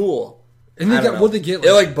was cool. And they got what they get.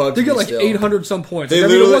 It like bugs They get me like still. 800 some points. They Like, I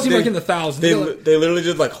mean, it literally- wasn't they- like in the thousands. They literally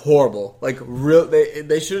did like horrible. Like real.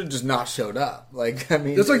 They should have just not showed up. Like I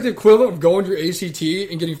mean, It's like the equivalent of going to your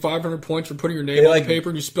ACT and getting 500 points for putting your name They, on like- the paper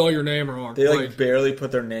and you spell your name wrong. they like barely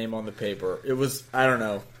put their name on the paper. It was I don't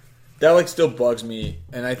know. That like still bugs me,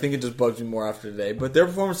 and I think it just bugs me more after today. But their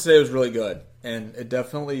performance today was really good, and it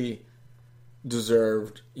definitely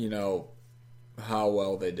deserved how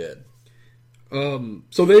well they did.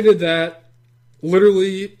 So they did that.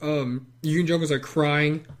 Literally, Yoon Jung was like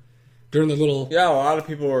crying during the little Yeah, a lot of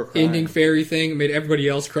people were crying. ending fairy thing. It made everybody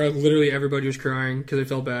else cry. Literally, everybody was crying because they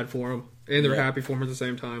felt bad for him, and they were happy for him at the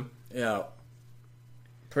same time. Yeah,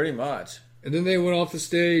 pretty much. And then they went off the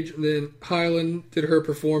stage, and then Hyland did her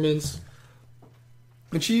performance.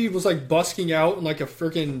 And she was like busking out in like a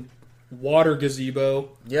freaking water gazebo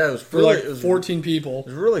Yeah, it was for really, like it was 14 people. It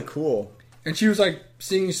was really cool. And she was like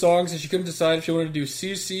singing songs, and she couldn't decide if she wanted to do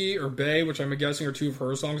CC or Bay, which I'm guessing are two of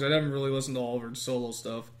her songs. I haven't really listened to all of her solo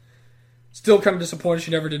stuff. Still kind of disappointed she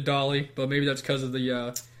never did Dolly, but maybe that's because of the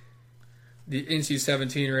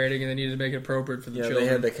NC-17 rating, and they needed to make it appropriate for the children. They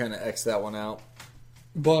had to kind of X that one out.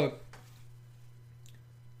 But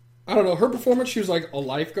I don't know. Her performance, she was like a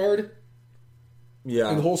lifeguard. Yeah.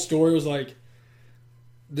 And the whole story was like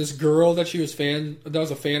this girl that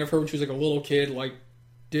was a fan of her when she was like a little kid, like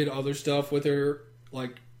did other stuff with her,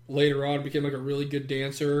 like later on became like a really good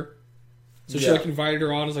dancer. So she like invited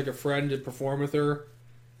her on as like a friend to perform with her.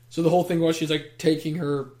 So the whole thing was she's like taking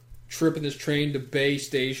her trip in this train to Bay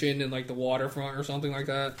Station and like the waterfront or something like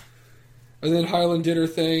that. And then Hyland did her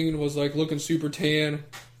thing and was like looking super tan.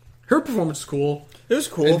 Her performance was cool. It was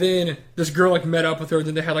cool. And then this girl like met up with her, and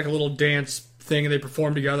then they had like a little dance thing, and they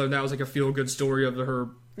performed together, and that was like a feel good story of her.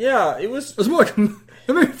 Yeah, it was. It was more like it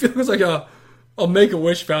made me feel it was like a Make a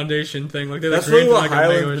Wish Foundation thing. Like That's really what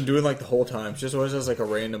Hyland's been doing like the whole time. She just always has like a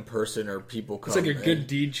random person or people come. It's like a good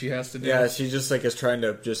deed she has to do. Yeah, she just like is trying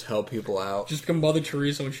to just help people out. Just become Mother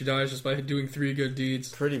Teresa when she dies, just by doing 3 good deeds.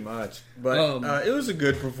 Pretty much, but it was a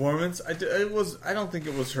good performance. I don't think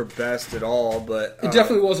it was her best at all, but It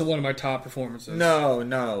definitely wasn't one of my top performances.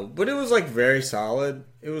 No, but it was like very solid.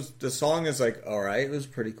 The song is like all right. It was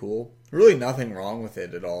pretty cool. Really, nothing wrong with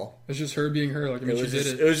it at all. It's just her being her. Like I mean, she did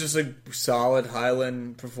it. It was just a solid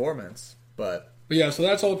Hyland performance, but yeah. So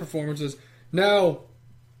that's all the performances. Now,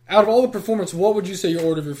 out of all the performances, what would you say your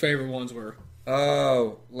order of your favorite ones were?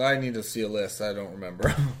 Oh, I need to see a list. I don't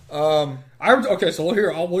remember. Okay, so while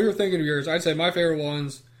you're thinking of yours, I'd say my favorite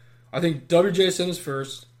ones. I think WJSN is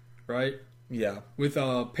first, right? Yeah. With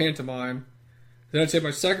Pantomime. Then I'd say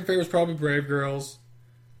my second favorite is probably Brave Girls.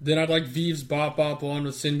 Then I'd like Vive's Bop Bop one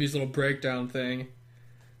with Sinbi's little breakdown thing.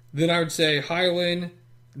 Then I would say Hyland.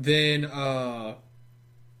 Then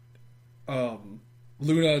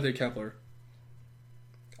Luna, then Kepler.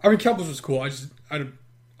 I mean, Kepler's was cool.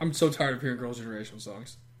 I'm so tired of hearing Girls' Generation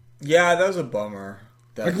songs. Yeah, that was a bummer.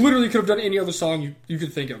 Like, literally could have done any other song you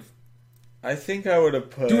could think of. I think I would have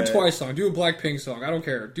put... Do a Twice song. Do a Blackpink song. I don't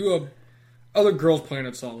care. Do a other Girls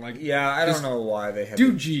Planet song. Like, yeah, I don't know why they had...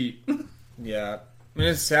 Do G. Yeah. I mean,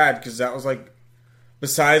 it's sad because that was like...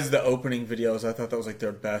 Besides the opening videos, I thought that was like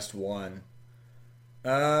their best one.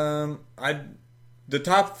 The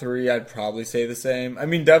top 3, I'd probably say the same. I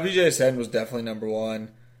mean, WJSN was definitely number 1.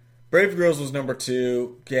 Brave Girls was number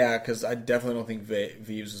 2. Yeah, because I definitely don't think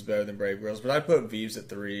Vives was better than Brave Girls, but I'd put Vives at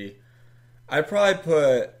 3. I'd probably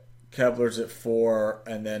put Kepler's at 4,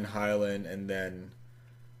 and then Hyland, and then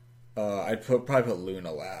I'd probably put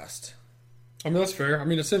Luna last. I mean, that's fair. I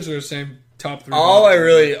mean, essentially the same top 3. All I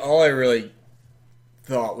really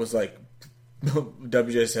thought was like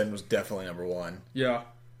WJSN was definitely number 1. Yeah.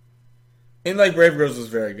 And like Brave Girls was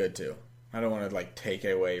very good too. I don't want to like take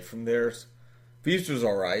away from theirs. Vives was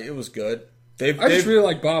alright. It was good. I just really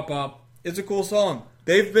like Bop Bop. It's a cool song.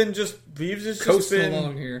 They've been Vives has coasting just been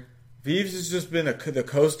along here. Vives has just been the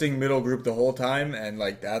coasting middle group the whole time, and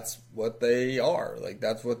like that's what they are. Like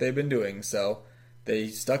that's what they've been doing. So they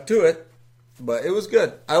stuck to it. But it was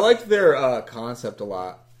good. I liked their concept a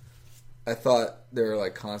lot. I thought their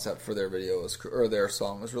like concept for their video or their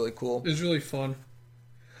song was really cool. It was really fun.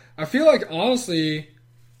 I feel like honestly,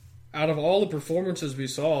 out of all the performances we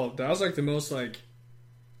saw, that was like the most like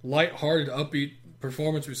lighthearted, upbeat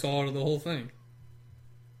performance we saw out of the whole thing.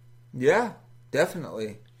 Yeah,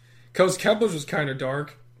 definitely. Because Kepler's was kind of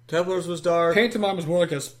dark. Kepler's was dark. Pantomime was more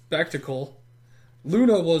like a spectacle.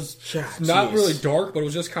 Luna was not really dark, but it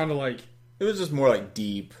was just kind of like... It was just more like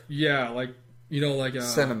deep. Yeah, like, like...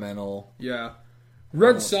 sentimental. Yeah.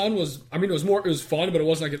 Red Sun was... I mean, it was fun, but it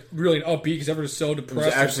wasn't like really an upbeat because everyone was so depressed. It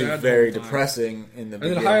was actually very depressing in the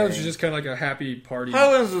beginning. And then Highlands was just kind of like a happy party.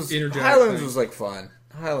 Highlands was like fun.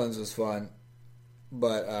 Highlands was fun.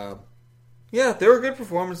 But, yeah, they were good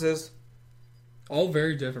performances. All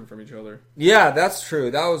very different from each other. Yeah, that's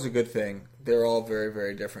true. That was a good thing. They were all very,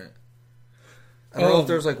 very different. I don't know if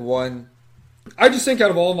there's, like, one... I just think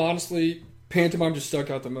out of all of them, honestly, Pantomime just stuck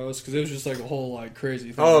out the most because it was just, like, a whole, like,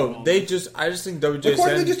 crazy thing. Oh, I just think WJ Like, why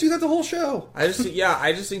Sen... did they just do that the whole show? I just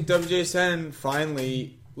think WJ Sen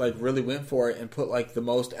finally, like, really went for it and put, like, the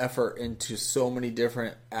most effort into so many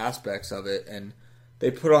different aspects of it, and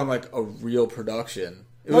they put on, like, a real production.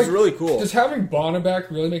 It was really cool. Does having Bonna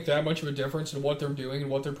back really make that much of a difference in what they're doing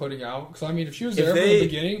and what they're putting out? Because, I mean, if she was there from the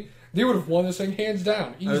beginning, they would have won this thing hands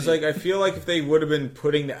down. Easy. I was like, I feel like if they would have been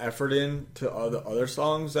putting the effort in to other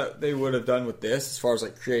songs that they would have done with this, as far as,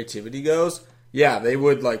 like, creativity goes, yeah, they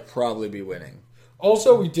would, like, probably be winning.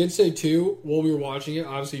 Also, we did say, too, while we were watching it,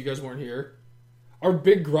 obviously you guys weren't here, our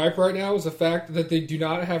big gripe right now is the fact that they do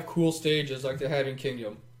not have cool stages like they had in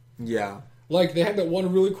Kingdom. Yeah. Like, they had that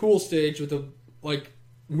one really cool stage with the, like,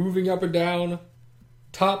 moving up and down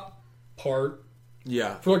top part.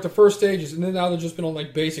 Yeah. For, like, the first stages, and then now they've just been on,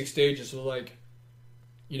 like, basic stages, so, like,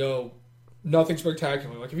 you know, nothing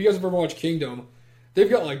spectacular. Like, if you guys have ever watched Kingdom, they've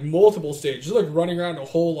got, like, multiple stages. They're, like, running around a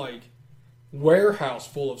whole, like, warehouse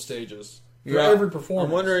full of stages for every performance.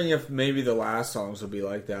 I'm wondering if maybe the last songs will be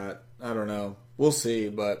like that. I don't know. We'll see,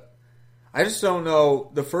 but I just don't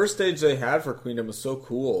know. The first stage they had for Queendom was so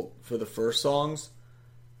cool for the first songs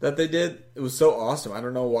that they did. It was so awesome. I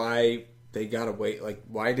don't know why they gotta wait. Like,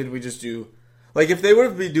 why did we just do... Like, if they would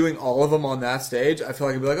have been doing all of them on that stage, I feel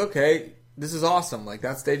like I'd be like, okay, this is awesome. Like,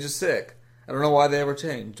 that stage is sick. I don't know why they ever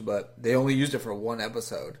changed, but they only used it for one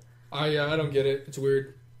episode. I don't get it. It's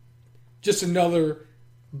weird. Just another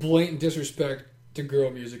blatant disrespect to girl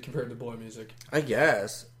music compared to boy music. I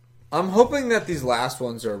guess. I'm hoping that these last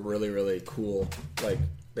ones are really, really cool. Like,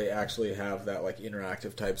 they actually have that, like,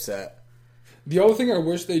 interactive type set. The other thing I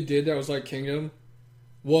wish they did that was like Kingdom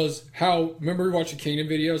was how... Remember we watched the Kingdom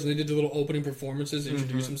videos and they did the little opening performances to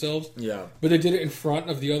introduce themselves? Yeah. But they did it in front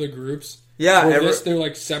of the other groups. Yeah. They're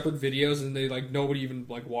like separate videos and they like nobody even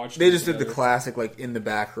like watched They just did the classic, like, in the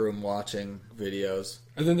back room watching videos.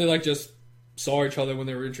 And then they like just saw each other when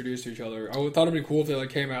they were introduced to each other. I thought it'd be cool if they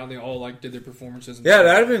like came out and they all like did their performances. And yeah,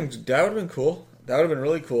 that would have been cool. That would have been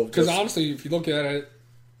really cool. Because honestly, if you look at it,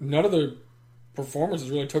 none of the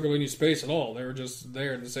performances really took up any space at all. They were just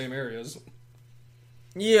there in the same areas.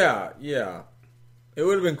 Yeah. It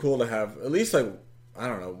would have been cool to have at least, like, I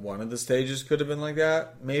don't know, one of the stages could have been like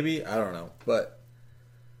that. Maybe. I don't know. But,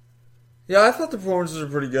 yeah, I thought the performances were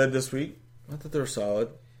pretty good this week. I thought they were solid.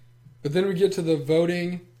 But then we get to the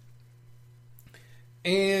voting.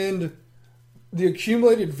 And the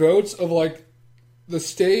accumulated votes of, like, the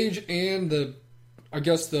stage and the, I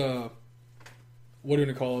guess the, what do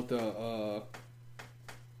you call it,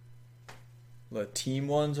 the team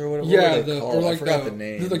ones or whatever. Yeah, I forgot the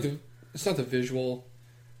name. Like it's not the visual.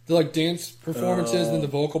 The like dance performances and then the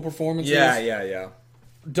vocal performances. Yeah.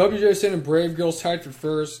 WJSN and Brave Girls tied for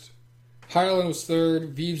first. Highland was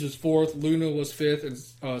third. Vives was fourth. Luna was fifth,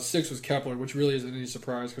 and sixth was Kepler, which really isn't any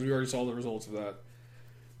surprise because we already saw the results of that.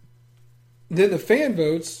 Then the fan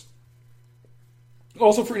votes.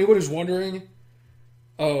 Also, for anyone who's wondering,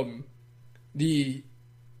 the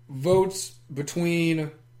votes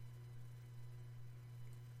between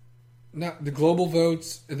not the global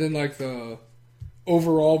votes and then like the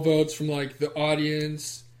overall votes from like the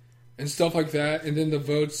audience and stuff like that, and then the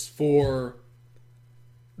votes for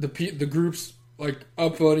the groups like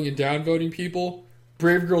upvoting and downvoting people.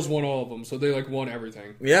 Brave Girls won all of them, so they like won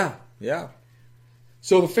everything. Yeah.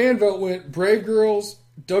 So the fan vote went Brave Girls,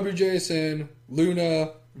 WJSN,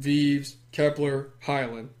 Luna, Vives, Kepler,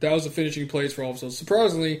 Highland. That was the finishing place for all of them. So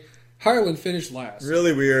surprisingly, Highland finished last.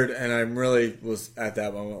 Really weird, and I really was at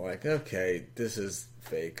that moment like, okay, this is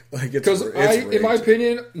fake. Like, because in my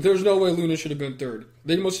opinion, there's no way Luna should have been third.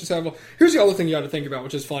 They must just have. Here's the other thing you got to think about,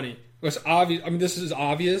 which is funny. It's obvious. I mean, this is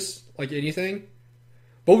obvious, like anything.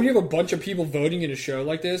 But when you have a bunch of people voting in a show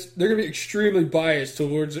like this, they're going to be extremely biased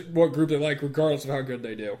towards what group they like, regardless of how good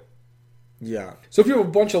they do. Yeah. So if you have a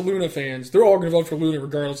bunch of Luna fans, they're all going to vote for Luna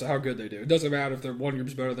regardless of how good they do. It doesn't matter if their one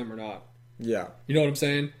group's better than them or not. Yeah. You know what I'm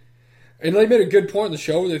saying? And they made a good point in the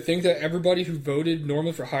show where they think that everybody who voted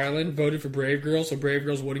normally for Highland voted for Brave Girls, so Brave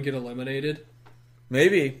Girls wouldn't get eliminated.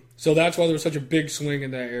 Maybe. So that's why there was such a big swing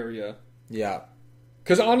in that area. Yeah.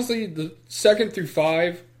 Because honestly, the 2nd through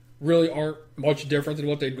 5 really aren't much different than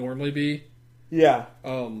what they'd normally be. Yeah.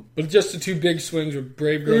 But just the two big swings were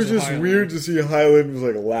Brave Girls and Highland. It was just weird to see Highland was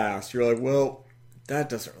like last. You're like, well, that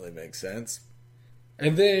doesn't really make sense.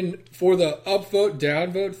 And then for the upvote,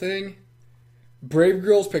 downvote thing, Brave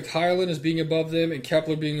Girls picked Highland as being above them and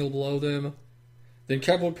Kepler being below them. Then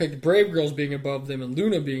Kepler picked Brave Girls being above them and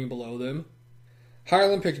Luna being below them.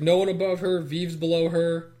 Highland picked no one above her, Vives below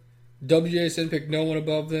her. WJSN picked no one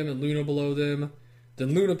above them and Luna below them.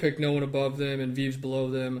 Then Luna picked no one above them and Vives below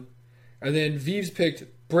them. And then Vives picked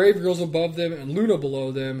Brave Girls above them and Luna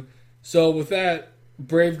below them. So with that,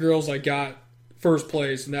 Brave Girls got first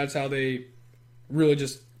place, and that's how they really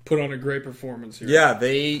just put on a great performance here. Yeah,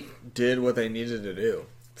 they did what they needed to do,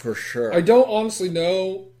 for sure. I don't honestly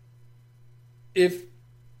know if...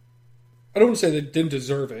 I don't want to say they didn't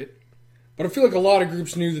deserve it, but I feel like a lot of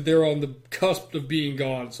groups knew that they were on the cusp of being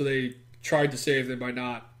gone, so they tried to save them by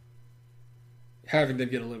not having them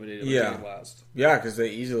get eliminated last. Yeah, because they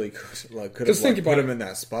easily could have put them in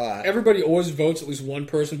that spot. Everybody always votes, at least one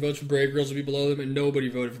person votes for Brave Girls to be below them, and nobody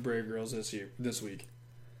voted for Brave Girls this week.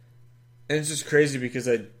 And it's just crazy because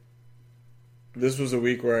this was a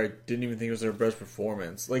week where I didn't even think it was their best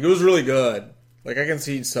performance. It was really good. I can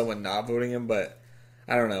see someone not voting him, but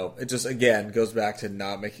I don't know. It just, again, goes back to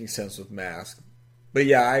not making sense with Mask. But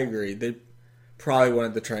yeah, I agree. They probably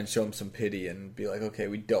wanted to try and show him some pity and be like, okay,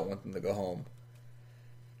 we don't want them to go home.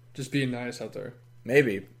 Just being nice out there.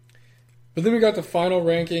 Maybe. But then we got the final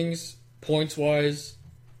rankings, points-wise.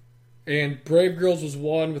 And Brave Girls was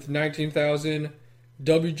 1 with 19,000.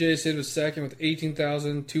 WJSN was 2nd with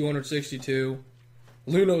 18,262.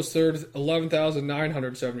 Luna was 3rd with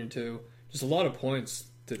 11,972. Just a lot of points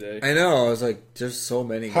today. I know. I was like, there's so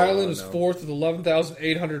many. Highland was 4th with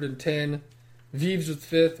 11,810. Vives was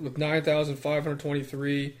 5th with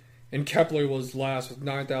 9,523. And Kepler was last with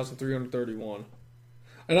 9,331.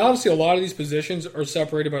 And obviously, a lot of these positions are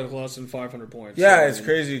separated by less than 500 points. Yeah, it's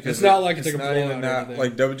crazy because it's not like it's a blowout. Even that,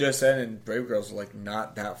 WJSN and Brave Girls are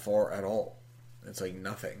not that far at all. It's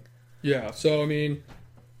nothing. Yeah, so I mean,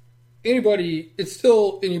 it's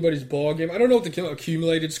still anybody's ball game. I don't know what the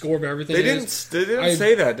accumulated score of everything is. They didn't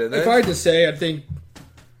say that, did they? If I had to say, I think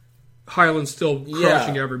Highland's still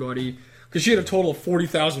crushing everybody because she had a total of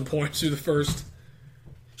 40,000 points through the first.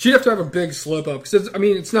 She'd have to have a big slip up because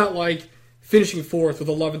it's not like finishing 4th with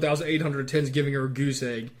 11,810 is giving her a goose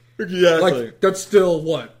egg. Exactly. That's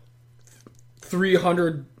still,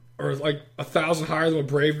 300 or 1,000 higher than what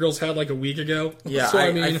Brave Girls had a week ago? Yeah, so,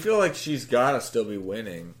 I feel like she's got to still be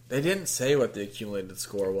winning. They didn't say what the accumulated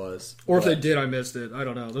score was. Or if they did, I missed it. I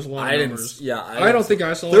don't know. There's a lot of numbers. I don't think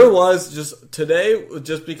I saw it. There was just today,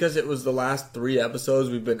 just because it was the last 3 episodes,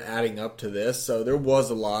 we've been adding up to this. So there was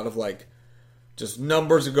a lot of just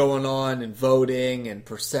numbers going on and voting and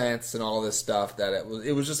percents and all this stuff that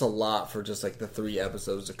it was just a lot for just the 3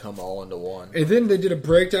 episodes to come all into one. And then they did a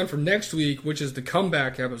breakdown for next week, which is the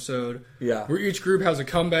comeback episode. Yeah. Where each group has a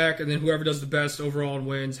comeback, and then whoever does the best overall and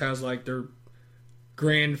wins has their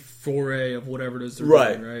grand foray of whatever it is they're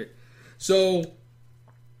doing, right? So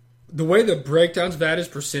the way the breakdown's that is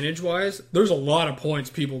percentage wise, there's a lot of points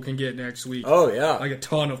people can get next week. Oh yeah. A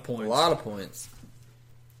ton of points. A lot of points.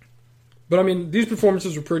 But, I mean, these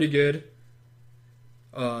performances were pretty good.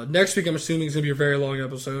 Next week, I'm assuming, is going to be a very long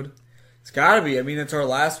episode. It's got to be. I mean, it's our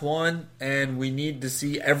last one, and we need to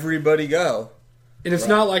see everybody go. And it's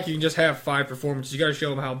not like you can just have 5 performances. You got to show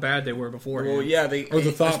them how bad they were beforehand. Well, yeah. Or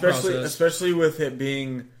the thought process. Especially with it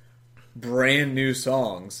being brand new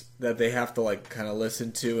songs that they have to, kind of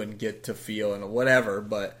listen to and get to feel and whatever.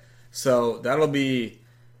 But, so, that'll be...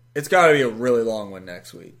 It's got to be a really long one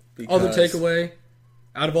next week. Other takeaway...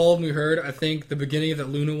 Out of all of them we heard, I think the beginning of that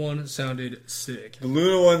Luna one sounded sick. The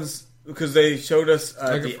Luna ones, because they showed us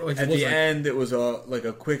at the end, it was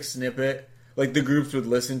a quick snippet. The groups would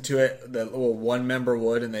listen to it. One member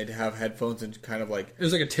would, and they'd have headphones and kind of it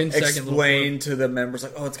was a 10-second explain to the members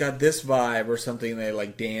oh, it's got this vibe or something. And they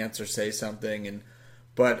dance or say something,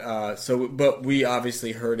 but we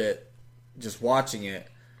obviously heard it just watching it,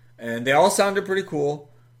 and they all sounded pretty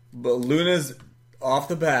cool. But Luna's off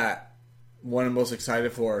the bat. One I'm most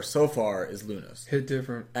excited for so far is Luna's. Hit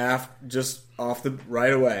different. Just off the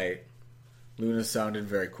right away, Luna's sounded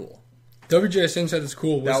very cool. WJSN's had this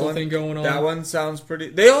cool whistle thing going on. That one sounds pretty...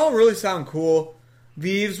 They all really sound cool.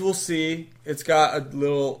 Vives, we'll see. It's got a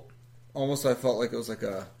little... Almost I felt like it was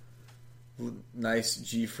a nice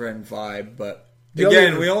G-Friend vibe, but...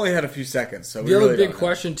 Again, we only had a few seconds, so the other big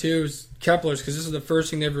question, too, is Kepler's, because this is the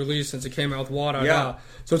first thing they've released since it came out with Wada. Yeah.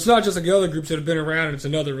 So it's not just the other groups that have been around and it's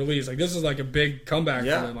another release. This is a big comeback for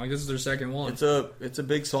them. This is their second one. It's a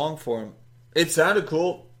big song for them. It sounded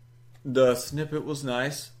cool. The snippet was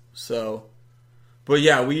nice. So, but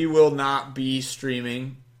yeah, we will not be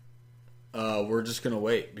streaming. We're just going to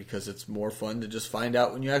wait because it's more fun to just find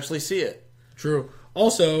out when you actually see it. True.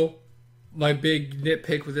 Also, my big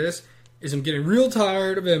nitpick with this is I'm getting real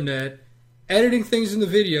tired of Mnet editing things in the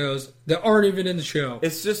videos that aren't even in the show.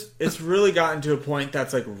 It's really gotten to a point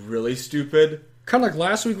that's like really stupid. Kind of like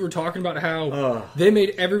last week we were talking about how they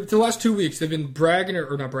made the last 2 weeks they've been bragging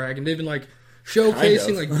or not bragging. They've been like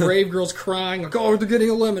showcasing like Brave girls crying, like, oh, they're getting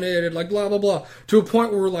eliminated, like blah blah blah, to a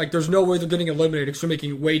point where we're like, there's no way they're getting eliminated because they're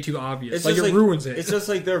making it way too obvious. It's like it ruins it. It's just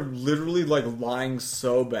like they're literally like lying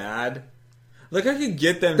so bad. Like I can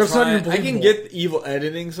get them. That's not even I can believable. get evil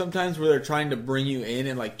editing sometimes where they're trying to bring you in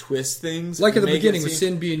and like twist things. Like at the make it beginning with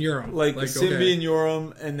seem- Sin being Urim. like the Simbi okay. and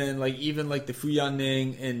Yoram, and then like even like the Fuyan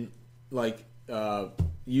Ning and like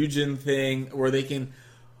Eugen thing where they can,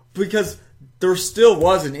 because there still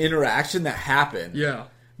was an interaction that happened. Yeah.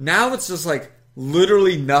 Now it's just like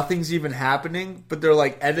literally nothing's even happening, but they're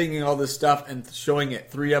like editing all this stuff and showing it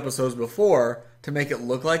 3 episodes before to make it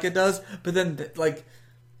look like it does, but then like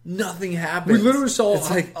nothing happens. We literally saw It's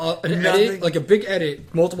like an nothing- edit, like a big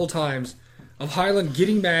edit, multiple times of Highland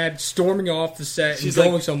getting mad, storming off the set, and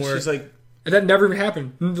going somewhere. She's like. And that never even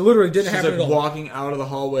happened. Literally didn't She's happen like at all. walking out of the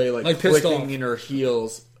hallway, like pissed clicking off. in her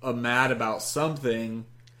heels, mad about something.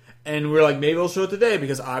 And we're like, maybe we'll show it today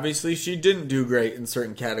because obviously she didn't do great in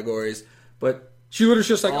certain categories. But She literally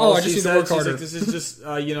just like, all I she just need to said, work she's harder. like, this is just,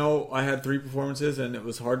 I had 3 performances and it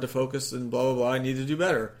was hard to focus and blah blah blah. I need to do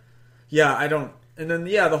better. Yeah, I don't. And then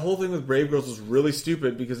the whole thing with Brave Girls was really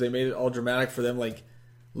stupid because they made it all dramatic for them like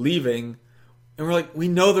leaving. And we're like, we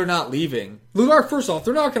know they're not leaving. Ludar, first off,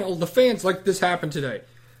 they're not going to. The fans, like this happened today.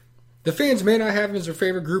 The fans may not have him as their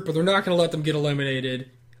favorite group, but they're not going to let them get eliminated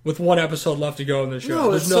with 1 episode left to go in the show. No,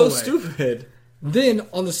 There's it's no so way. stupid. Then,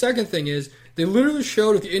 on the second thing is, they literally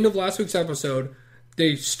showed at the end of last week's episode,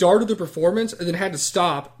 they started the performance and then had to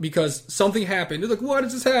stop because something happened. They're like, why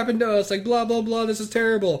does this happen to us? Like, blah, blah, blah, this is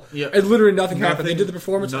terrible. Yeah. And literally nothing happened. They did the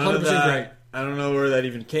performance none 100% of that. great. I don't know where that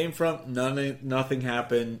even came from. Nothing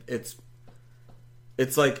happened.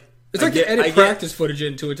 It's like It's like they edit practice footage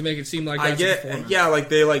into it to make it seem like that's a performance. yeah, like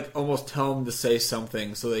they like almost tell them to say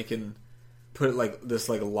something so they can put it like this,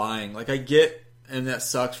 like lying. Like I get, and that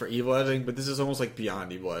sucks for evil editing, but this is almost like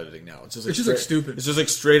beyond evil editing now. It's just like stupid. It's just like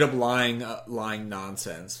straight up lying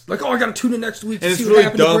nonsense. Like, I got to tune in next week to And see it's what really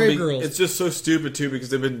happened to dumb. Brave Girls. It's just so stupid too because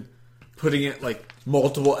they've been putting it like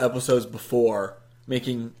multiple episodes before,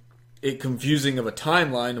 making it confusing of a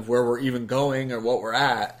timeline of where we're even going or what we're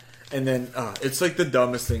at, and then it's like the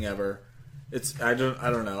dumbest thing ever. I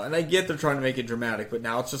don't know, and I get they're trying to make it dramatic, but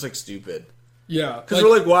now it's just like stupid. Yeah. Because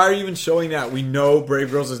we're like, why are you even showing that? We know Brave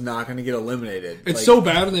Girls is not going to get eliminated. It's like, so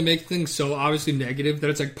bad when they make things so obviously negative that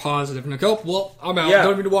it's like positive. And like, oh, well, I'm out. Yeah.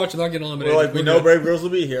 Don't need to watch it. I'm not getting eliminated. we're like, we We're know good. Brave Girls will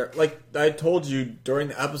be here. Like I told you during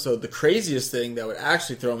the episode, the craziest thing that would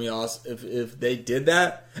actually throw me off if they did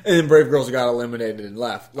that, and then Brave Girls got eliminated and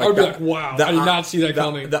left. I would be like, wow, I did not see that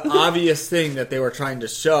coming. The obvious thing that they were trying to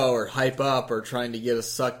show or hype up or trying to get us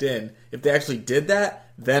sucked in, if they actually did that,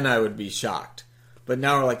 then I would be shocked. But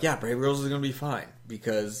now we're like, yeah, Brave Girls is going to be fine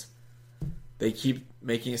because they keep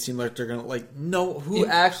making it seem like they're going to, like, no, who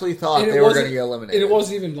actually thought they were going to get eliminated? And it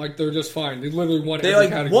wasn't even like they're just fine. They literally won They every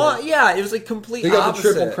like category. won, yeah, it was like complete They got opposite.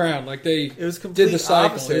 the triple crown. Like they It was complete did the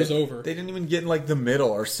cycle. opposite. It was over. They didn't even get in like the middle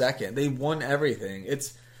or second. They won everything.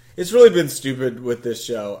 It's really been stupid with this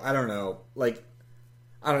show. I don't know. Like,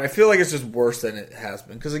 I don't know. I feel like it's just worse than it has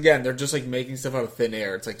been. Because again, they're just like making stuff out of thin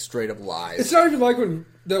air. It's like straight up lies. It's not even like when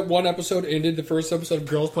that one episode ended, the first episode of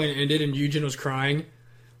Girls Planet ended, and Eugen was crying.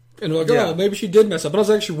 And they're like, Yeah. oh, maybe she did mess up. But I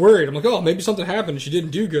was actually worried. I'm like, oh, maybe something happened and she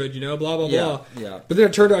didn't do good, you know, blah, blah, Yeah, blah. yeah. But then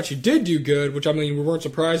it turned out she did do good, which, I mean, we weren't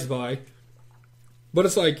surprised by. But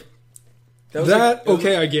it's like, was that, like,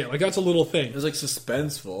 okay, I get. Like, that's a little thing. It was like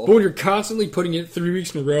suspenseful. But when you're constantly putting it 3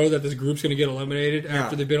 weeks in a row that this group's going to get eliminated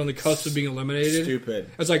after they've been on the cusp of being eliminated,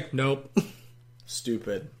 Stupid. it's like, nope.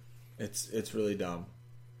 Stupid. It's really dumb.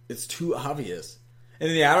 It's too obvious. And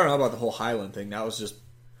then, yeah, I don't know about the whole Highland thing. That was just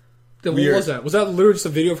Then weird. what was that? Was that literally just a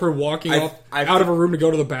video of her walking out of a room to go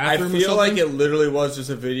to the I bathroom or feel something? like it literally was just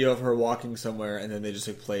a video of her walking somewhere, and then they just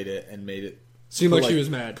like played it and made it Seemed put, like she was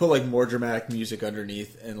mad. Put like more dramatic music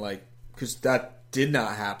underneath, and like because that did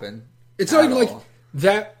not happen. It's not at even like all.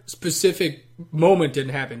 that specific moment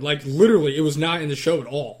didn't happen. Like literally, it was not in the show at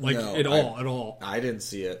all. Like No, at all. I didn't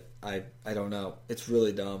see it. I don't know. It's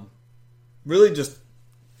really dumb. Really, just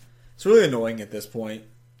it's really annoying at this point.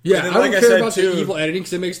 Yeah, And then, I don't like I care said, about too- the evil editing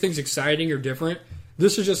because it makes things exciting or different.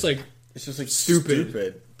 This is just like It's just like Stupid.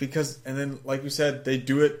 stupid because, and then like we said, they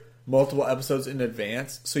do it multiple episodes in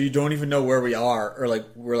advance, so you don't even know where we are, or like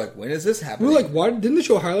we're like, when is this happening? we're like, why didn't the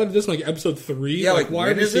show highlight this in like episode 3? Yeah, like why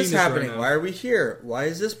when are we is seeing this right happening? now? Why are we here? Why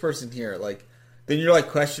is this person here? Like, then you're like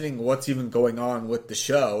questioning what's even going on with the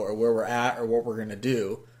show, or where we're at, or what we're gonna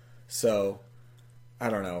do. So, I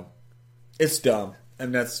don't know. It's dumb,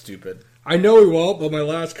 and that's stupid. I know he won't, but my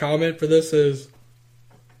last comment for this is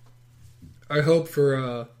I hope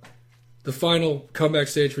for the final comeback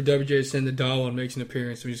stage for WJSN that Dahlon makes an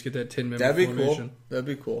appearance and we just get that 10-member formation. Cool. That'd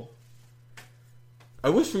be cool. I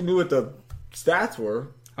wish we knew what the stats were.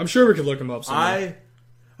 I'm sure we could look them up somewhere.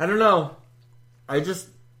 I don't know. I just,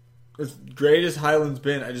 as great as Highland's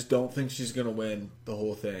been, I just don't think she's going to win the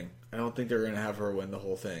whole thing. I don't think they're going to have her win the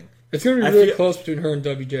whole thing. It's going to be really close between her and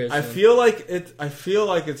WJSN. I feel like it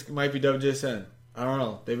might be WJSN. I don't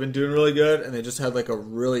know. They've been doing really good, and they just had like a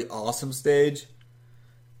really awesome stage.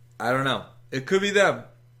 I don't know. It could be them.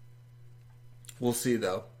 We'll see,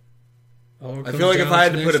 though. I feel like if I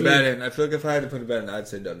had to put a bet in, I'd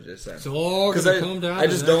say WJSN. It's all going to come down I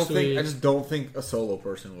just don't think a solo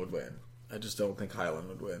person would win. I just don't think Highland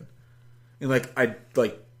would win. And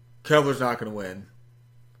Kevlar's not going to win.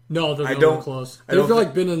 No, they're not close.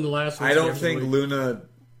 They've been in the last one. I don't think Luna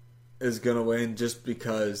is going to win just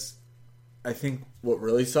because I think what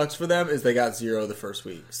really sucks for them is they got 0 the first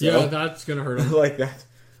week. So, yeah, that's going to hurt them. Like that.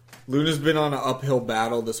 Luna's been on an uphill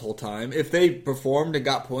battle this whole time. If they performed and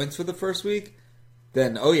got points for the first week,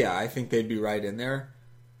 then, I think they'd be right in there.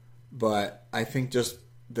 But I think just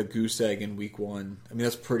the goose egg in week 1,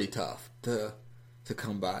 that's pretty tough to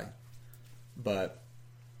come by. But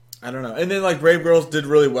I don't know. And then, Brave Girls did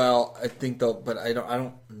really well, I think, though. But I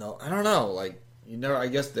don't know. I don't know. I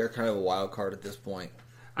guess they're kind of a wild card at this point.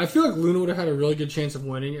 I feel like Luna would have had a really good chance of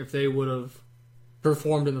winning if they would have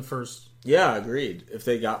performed in the first. Yeah, agreed. If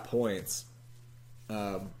they got points.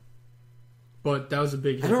 But that was a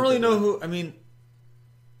big hit. I don't really know who...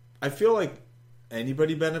 I feel like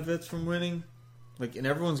anybody benefits from winning. And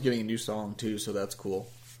everyone's getting a new song, too, so that's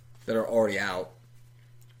cool. That are already out.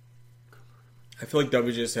 I feel like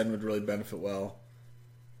WJSN would really benefit well.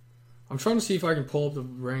 I'm trying to see if I can pull up the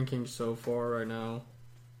rankings so far right now.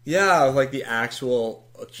 Yeah, the actual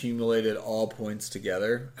accumulated all points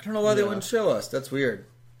together. I don't know why they wouldn't show us. That's weird.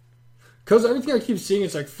 Because everything I keep seeing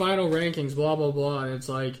is final rankings, blah, blah, blah, and it's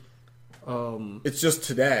it's just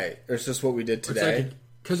today. It's just what we did today.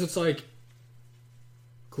 Because it's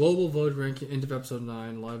global vote ranking, end of episode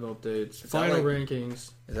 9, live updates, final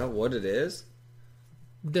rankings. Is that what it is?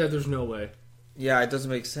 Yeah, there's no way. Yeah, it doesn't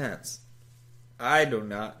make sense. I do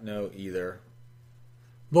not know either.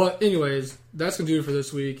 But anyways, that's going to do it for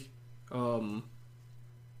this week. Hopefully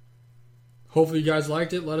you guys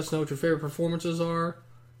liked it. Let us know what your favorite performances are.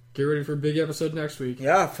 Get ready for a big episode next week.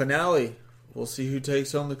 Yeah, finale. We'll see who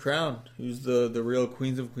takes home the crown. Who's the real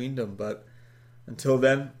Queens of Queendom. But until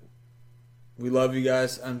then, we love you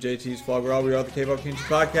guys. I'm JT's Vlog. We are the K-Pop Kimchi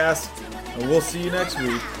Podcast. And we'll see you next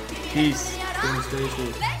week. Peace. Stay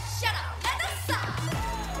safe.